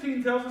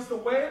 13:15 tells us the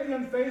way of the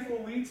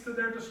unfaithful leads to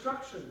their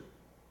destruction.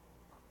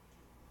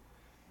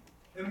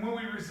 And when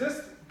we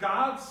resist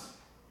God's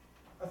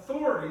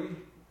authority,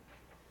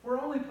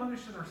 we're only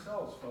punishing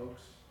ourselves,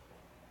 folks.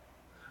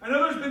 I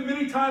know there's been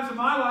many times in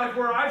my life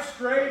where I've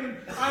strayed and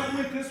I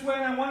went this way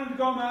and I wanted to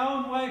go my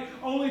own way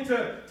only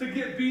to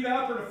get beat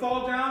up or to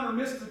fall down or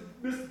miss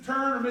the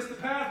turn or miss the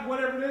path,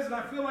 whatever it is, and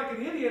I feel like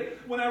an idiot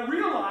when I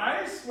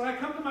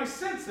come to my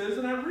senses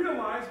and I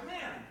realize,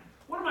 man,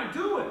 what am I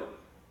doing?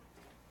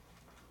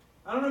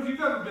 I don't know if you've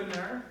ever been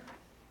there.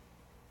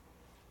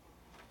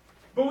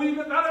 But we've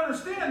got to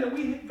understand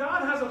that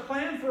God has a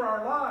plan for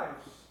our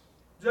lives,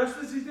 just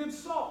as he did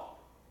Saul.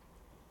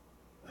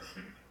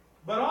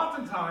 But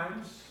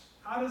oftentimes,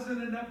 how does it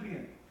end up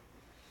being?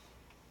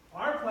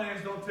 Our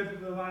plans don't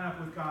typically line up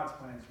with God's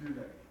plans, do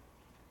they?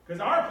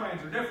 Because our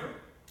plans are different.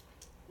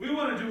 We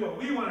want to do what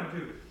we want to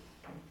do,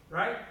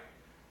 right?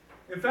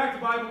 In fact,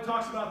 the Bible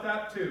talks about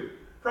that too.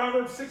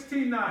 Proverbs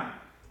 16:9.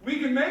 We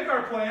can make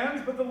our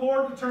plans, but the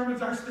Lord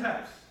determines our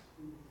steps.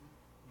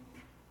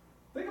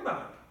 Think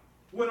about it.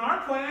 When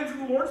our plans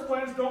and the Lord's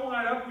plans don't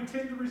line up, we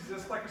tend to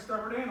resist like a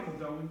stubborn animal,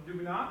 do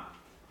we not?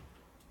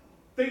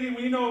 Thinking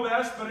we know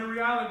best, but in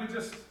reality, we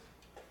just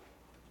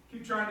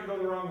keep trying to go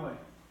the wrong way.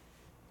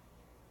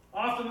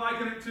 Often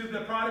liken it to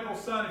the prodigal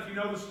son, if you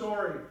know the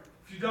story.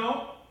 If you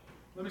don't,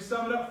 let me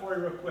sum it up for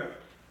you real quick.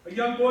 A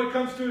young boy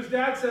comes to his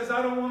dad, says,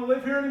 I don't want to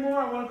live here anymore.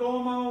 I want to go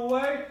on my own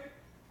way.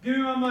 Give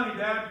me my money,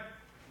 Dad.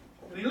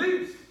 And he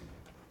leaves.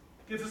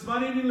 Gets his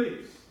money and he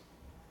leaves.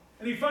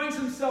 And he finds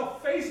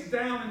himself face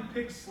down in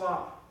pig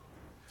slop.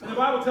 And the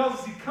Bible tells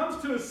us he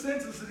comes to his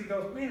senses and he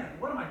goes, man,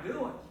 what am I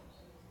doing?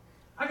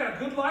 I got a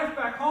good life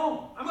back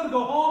home. I'm going to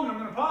go home and I'm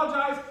going to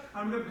apologize.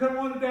 I'm going to become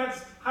one of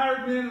Dad's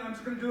hired men and I'm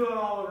just going to do it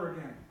all over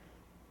again.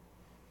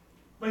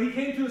 But he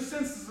came to his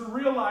senses and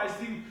realized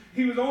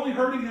he was only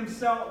hurting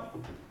himself.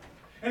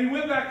 And he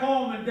went back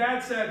home and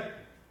Dad said,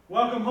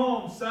 welcome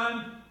home,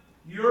 son.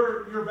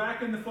 You're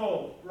back in the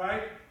fold,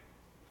 right?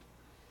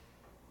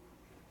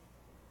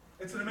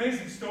 It's an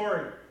amazing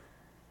story.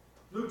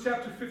 Luke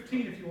chapter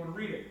 15 if you want to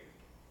read it.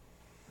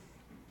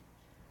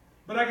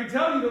 But I can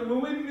tell you that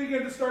when we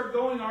begin to start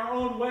going our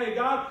own way,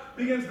 God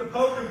begins to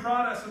poke and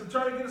prod us and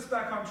try to get us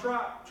back on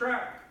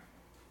track.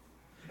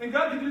 And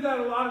God can do that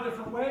a lot of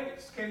different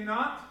ways, can he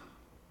not?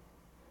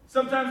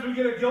 Sometimes we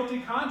get a guilty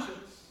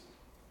conscience.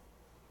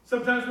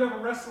 Sometimes we have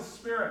a restless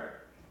spirit.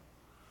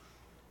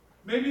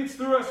 Maybe it's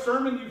through a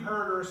sermon you've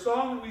heard or a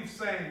song that we've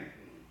sang.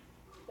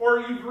 Or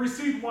you've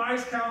received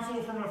wise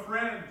counsel from a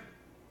friend.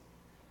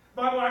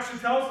 The Bible actually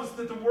tells us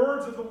that the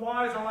words of the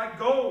wise are like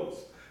goads.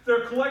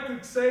 They're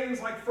collected sayings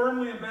like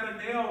firmly embedded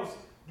nails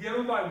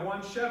given by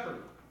one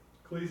shepherd.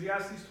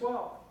 Ecclesiastes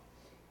 12.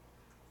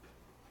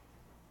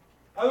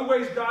 Other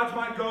ways God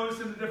might goad us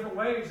into different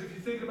ways if you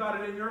think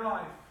about it in your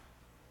life.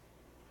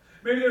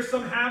 Maybe there's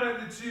some habit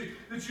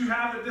that you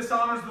have that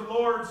dishonors the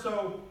Lord,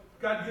 so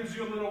God gives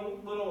you a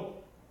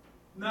little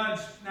nudge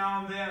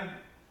now and then.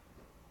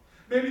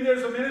 Maybe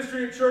there's a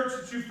ministry at church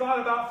that you've thought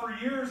about for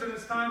years and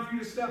it's time for you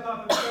to step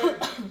up and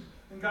say,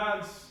 and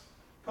God's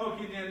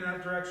poking you in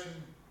that direction.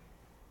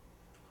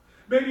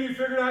 Maybe you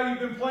figured out you've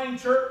been playing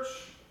church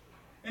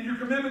and your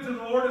commitment to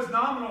the Lord is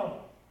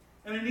nominal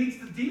and it needs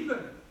to deepen.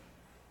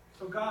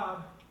 So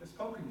God is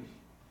poking you.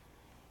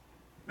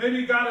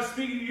 Maybe God is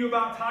speaking to you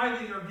about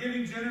tithing or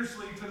giving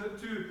generously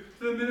to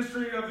the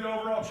ministry of the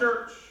overall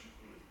church.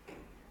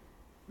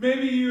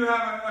 Maybe you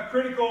have a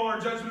critical or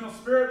judgmental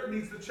spirit that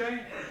needs to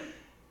change.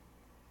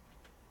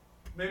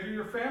 Maybe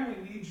your family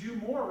needs you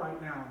more right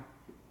now.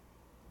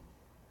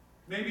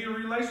 Maybe a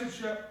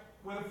relationship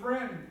with a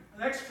friend,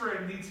 an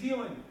ex-friend, needs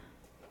healing.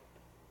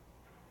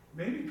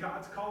 Maybe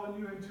God's calling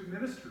you into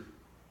ministry.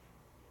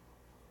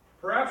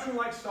 Perhaps you're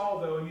like Saul,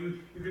 though, and you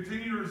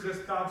continue to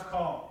resist God's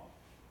call.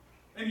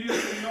 And you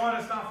say, you know what,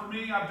 it's not for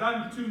me. I've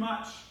done too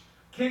much.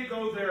 Can't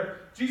go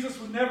there. Jesus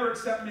would never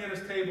accept me at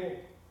his table.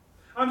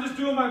 I'm just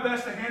doing my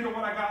best to handle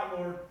what I got,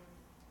 Lord.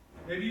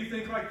 Maybe you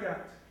think like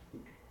that.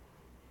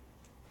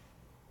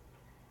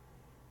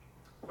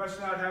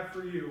 Question I'd have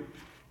for you,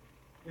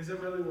 is it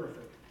really worth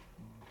it?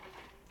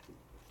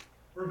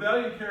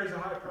 Rebellion carries a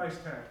high price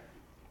tag.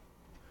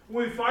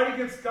 When we fight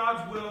against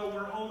God's will,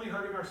 we're only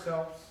hurting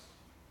ourselves.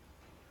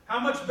 How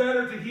much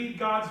better to heed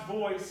God's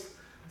voice,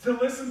 to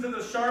listen to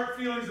the sharp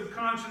feelings of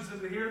conscience,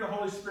 and to hear the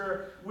Holy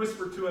Spirit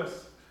whisper to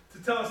us, to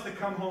tell us to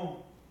come home.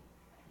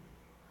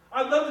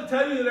 I'd love to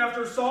tell you that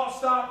after Saul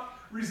stopped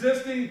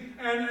resisting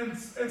and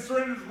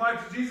surrendered his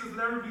life to Jesus,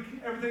 that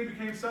everything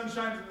became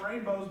sunshines and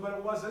rainbows, but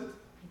it wasn't.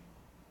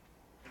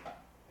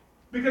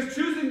 Because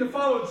choosing to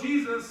follow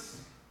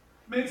Jesus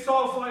made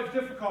Saul's life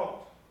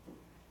difficult.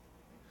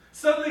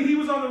 Suddenly he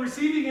was on the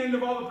receiving end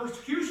of all the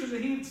persecution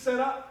that he had set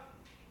up.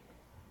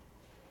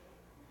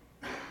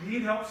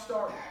 He'd helped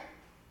start.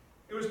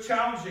 It was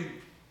challenging.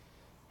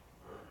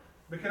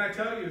 But can I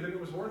tell you that it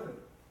was worth it?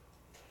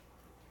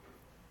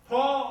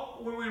 Paul,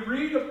 when we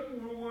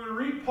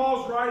read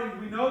Paul's writing,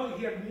 we know that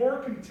he had more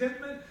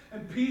contentment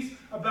and peace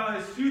about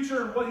his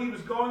future and what he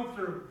was going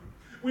through.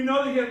 We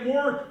know that he had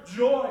more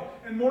joy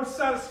and more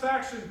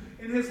satisfaction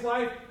in his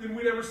life than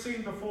we'd ever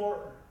seen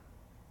before.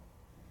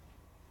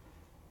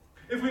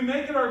 If we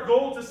make it our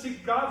goal to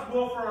seek God's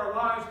will for our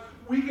lives,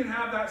 we can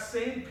have that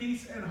same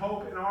peace and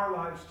hope in our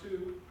lives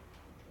too.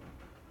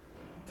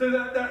 To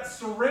that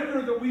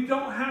surrender that we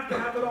don't have to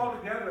have it all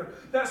together.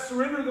 That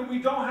surrender that we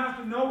don't have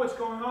to know what's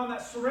going on.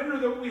 That surrender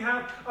that we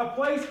have a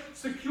place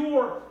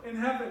secure in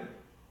heaven.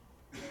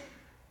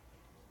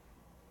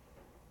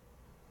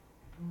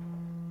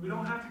 We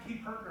don't have to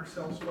keep hurting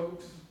ourselves,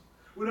 folks.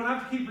 We don't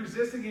have to keep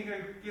resisting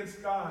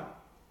against God.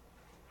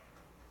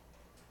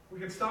 We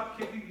can stop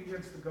kicking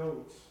against the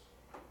goats.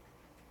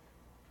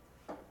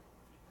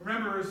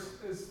 Remember,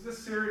 as this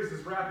series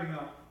is wrapping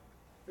up,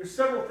 there's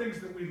several things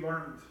that we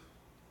learned.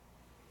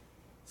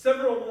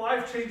 Several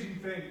life-changing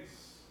things.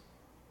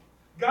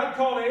 God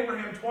called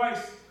Abraham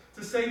twice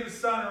to save his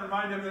son and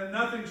remind him that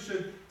nothing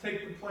should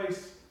take the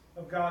place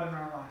of God in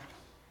our lives.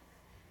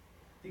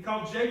 He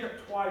called Jacob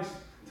twice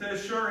to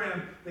assure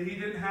him that he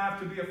didn't have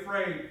to be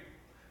afraid,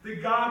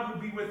 that God would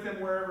be with him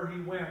wherever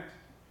he went.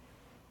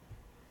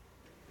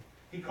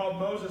 He called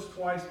Moses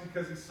twice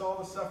because he saw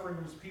the suffering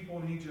of his people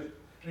in Egypt,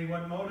 and he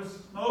wanted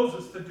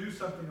Moses to do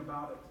something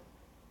about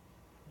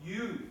it.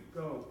 You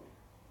go.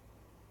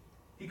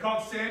 He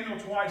called Samuel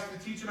twice to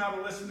teach him how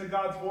to listen to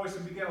God's voice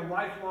and begin a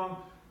lifelong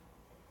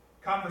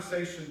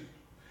conversation.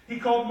 He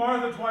called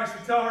Martha twice to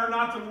tell her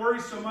not to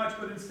worry so much,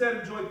 but instead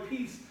enjoy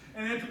peace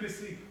and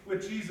intimacy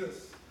with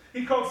Jesus.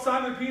 He called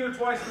Simon Peter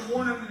twice to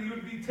warn him that he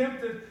would be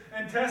tempted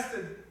and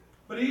tested.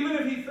 But even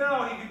if he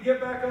fell, he could get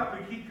back up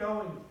and keep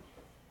going.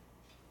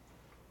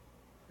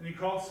 And he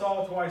called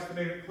Saul twice to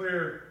make it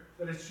clear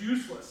that it's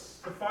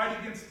useless to fight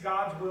against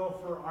God's will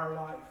for our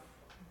life.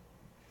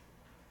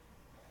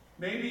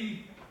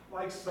 Maybe,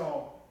 like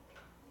Saul,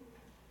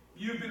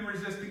 you've been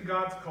resisting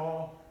God's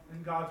call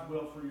and God's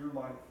will for your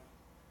life.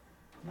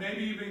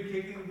 Maybe you've been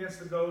kicking against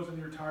the goads and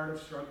you're tired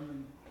of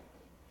struggling.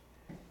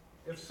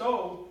 If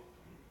so,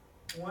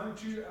 I want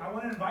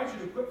to invite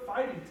you to quit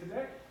fighting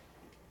today.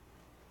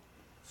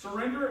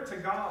 Surrender it to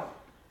God.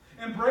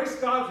 Embrace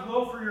God's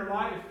will for your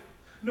life,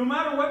 no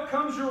matter what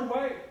comes your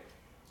way.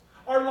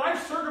 Our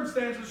life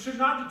circumstances should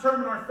not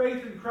determine our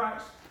faith in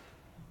Christ.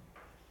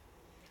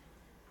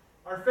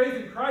 Our faith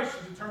in Christ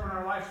should determine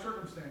our life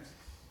circumstances.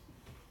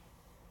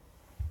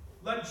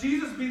 Let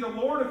Jesus be the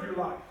Lord of your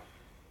life.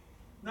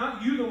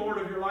 Not you the Lord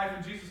of your life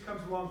and Jesus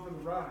comes along for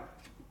the ride.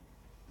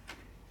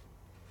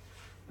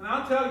 And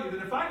I'll tell you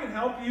that if I can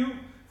help you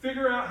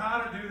figure out how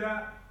to do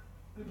that,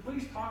 then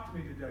please talk to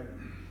me today.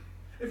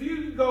 If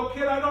you go,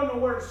 kid, I don't know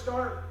where to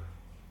start,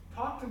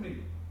 talk to me.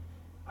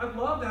 I'd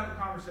love to have a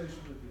conversation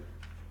with you.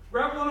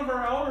 Grab one of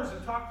our elders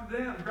and talk to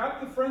them. Grab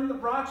the friend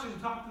that brought you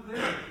and talk to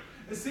them.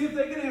 And see if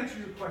they can answer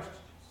your questions.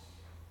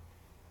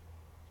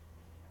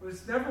 But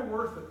it's never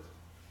worth it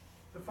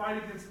to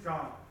fight against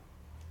God.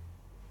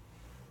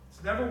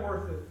 It's never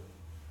worth it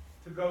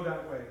to go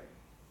that way.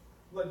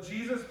 Let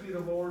Jesus be the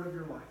Lord of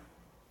your life.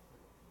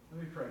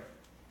 Let me pray.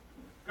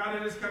 God,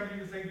 I just come to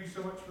you to thank you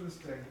so much for this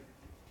day.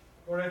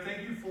 Lord, I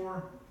thank you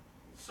for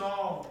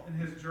Saul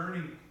and his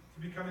journey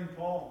to becoming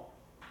Paul.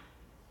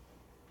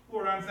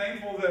 Lord, I'm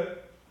thankful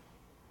that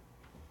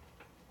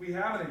we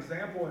have an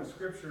example in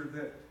Scripture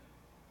that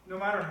no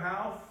matter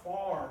how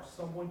far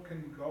someone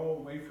can go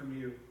away from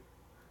you,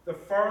 the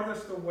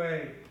farthest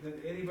away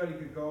that anybody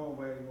could go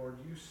away, Lord,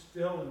 you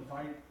still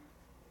invite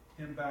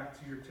him back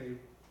to your table.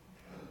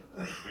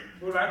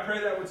 Lord, I pray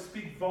that would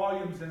speak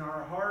volumes in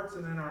our hearts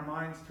and in our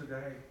minds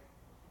today.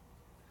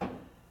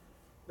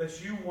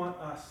 That you want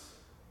us.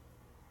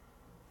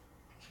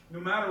 No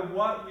matter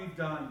what we've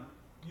done,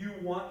 you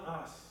want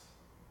us.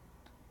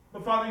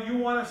 But Father, you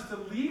want us to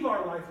leave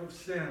our life of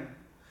sin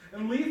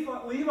and leave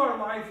our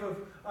life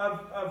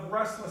of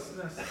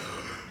restlessness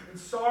and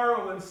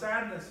sorrow and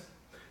sadness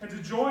and to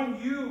join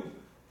you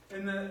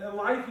in the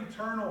life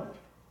eternal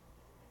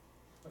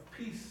of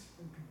peace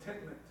and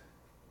contentment.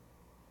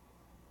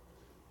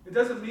 It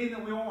doesn't mean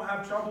that we won't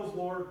have troubles,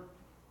 Lord.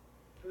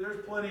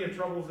 There's plenty of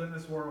troubles in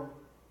this world.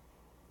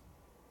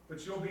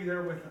 But you'll be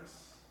there with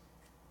us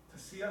to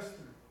see us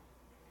through.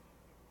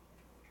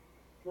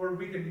 Lord,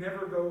 we can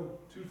never go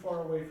too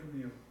far away from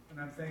you, and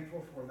I'm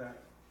thankful for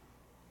that.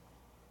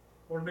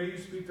 Lord, may you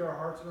speak to our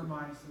hearts and our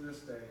minds to this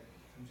day.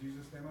 In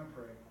Jesus' name I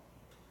pray.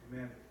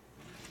 Amen.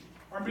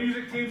 Our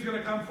music team's going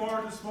to come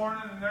forward this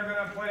morning, and they're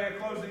going to play a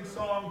closing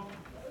song.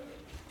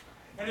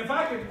 And if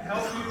I can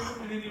help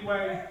you in any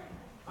way,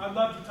 I'd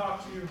love to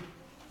talk to you.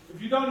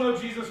 If you don't know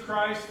Jesus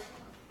Christ,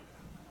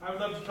 I would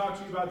love to talk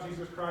to you about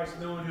Jesus Christ,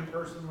 knowing him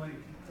personally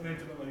and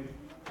intimately.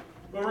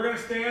 But we're going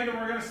to stand and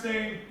we're going to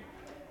sing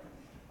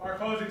our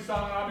closing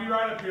song. I'll be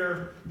right up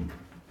here.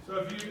 So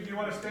if you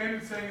want to stand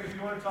and sing, and if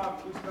you want to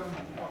talk, please come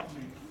talk to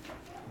me.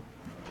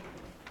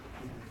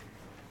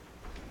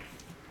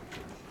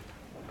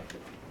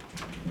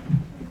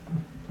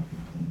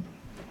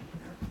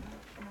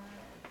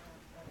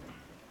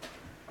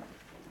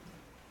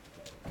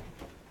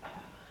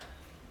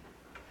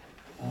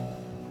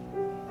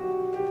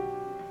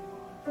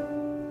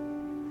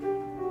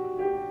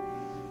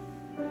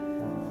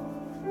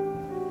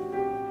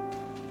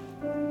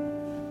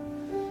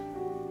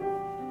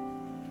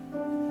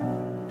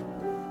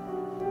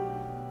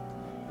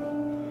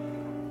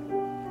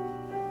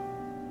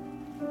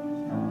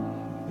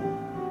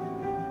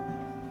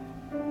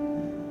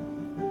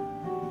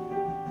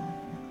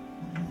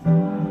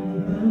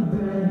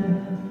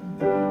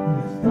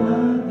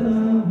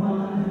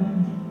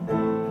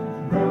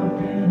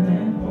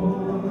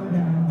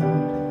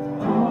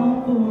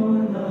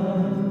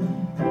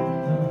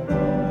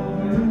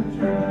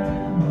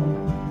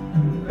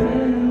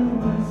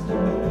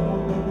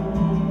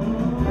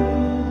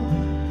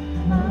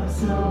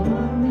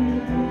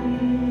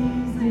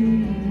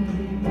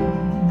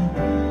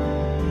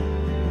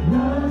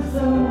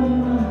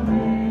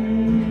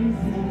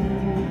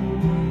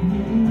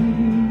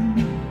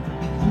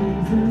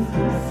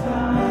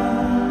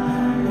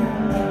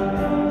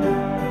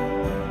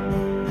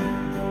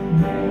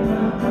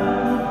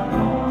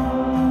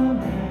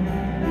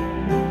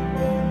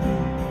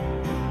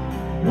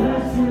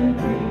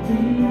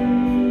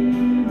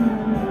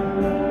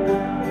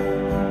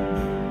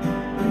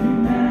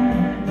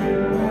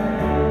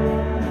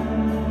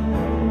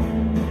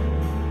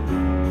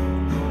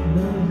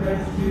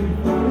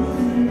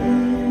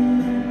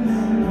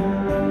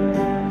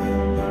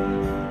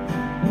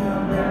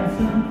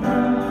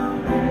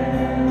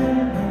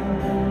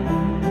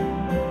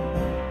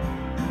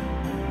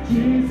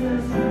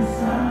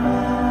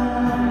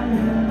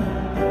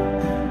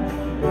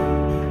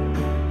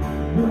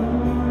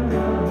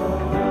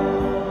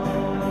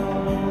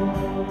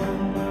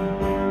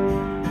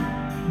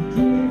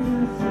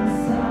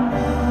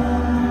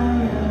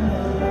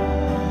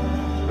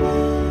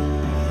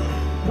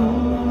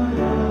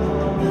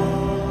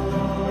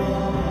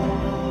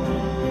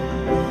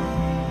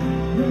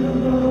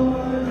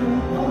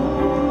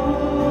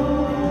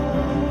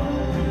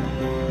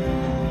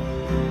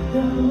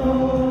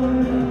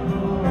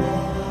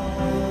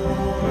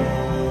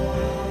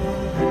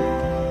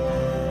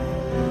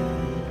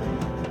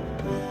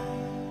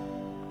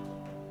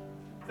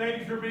 Thank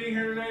you for being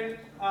here today.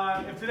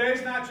 If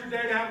today's not your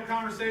day to have a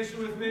conversation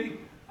with me,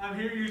 I'm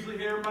usually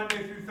here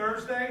Monday through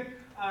Thursday.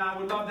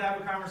 Would love to have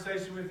a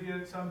conversation with you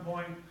at some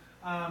point.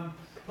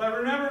 But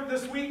remember,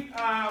 this week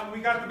we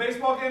got the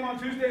baseball game on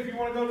Tuesday if you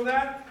want to go to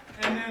that.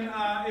 And then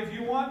if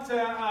you want to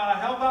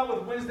help out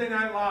with Wednesday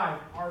Night Live,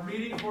 our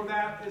meeting for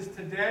that is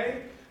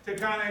today to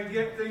kind of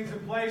get things in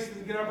place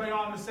and get everybody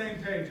on the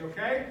same page,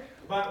 okay?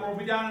 But we'll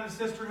be down in the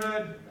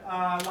Sisterhood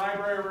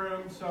library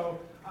room. So,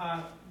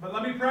 but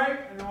let me pray,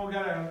 and then we'll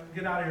get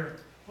out of here.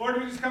 Lord,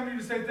 we just come to you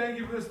to say thank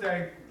you for this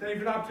day. Thank you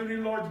for the opportunity,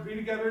 Lord, to be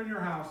together in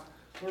your house.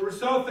 Lord, we're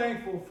so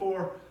thankful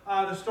for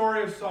the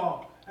story of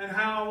Saul and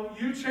how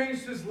you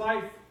changed his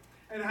life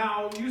and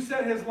how you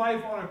set his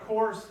life on a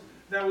course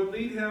that would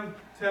lead him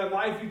to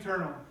life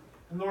eternal.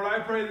 And Lord, I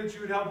pray that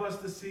you would help us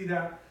to see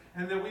that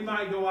and that we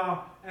might go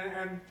out.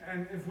 And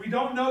if we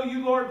don't know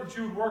you, Lord, that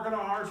you would work on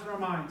our hearts and our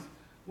minds.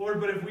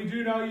 Lord, but if we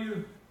do know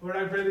you, Lord,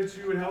 I pray that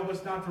you would help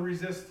us not to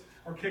resist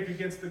or kick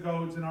against the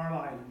goads in our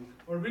life.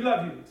 Lord, we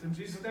love you. It's in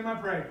Jesus' name I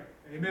pray.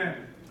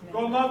 Amen.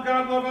 Go and love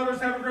God, love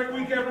others. Have a great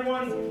week,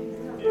 everyone.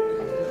 See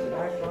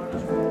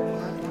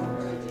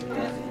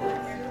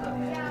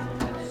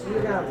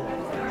you guys.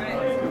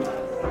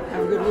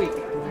 Have a good week.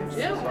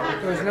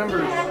 Those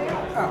numbers.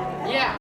 Yeah.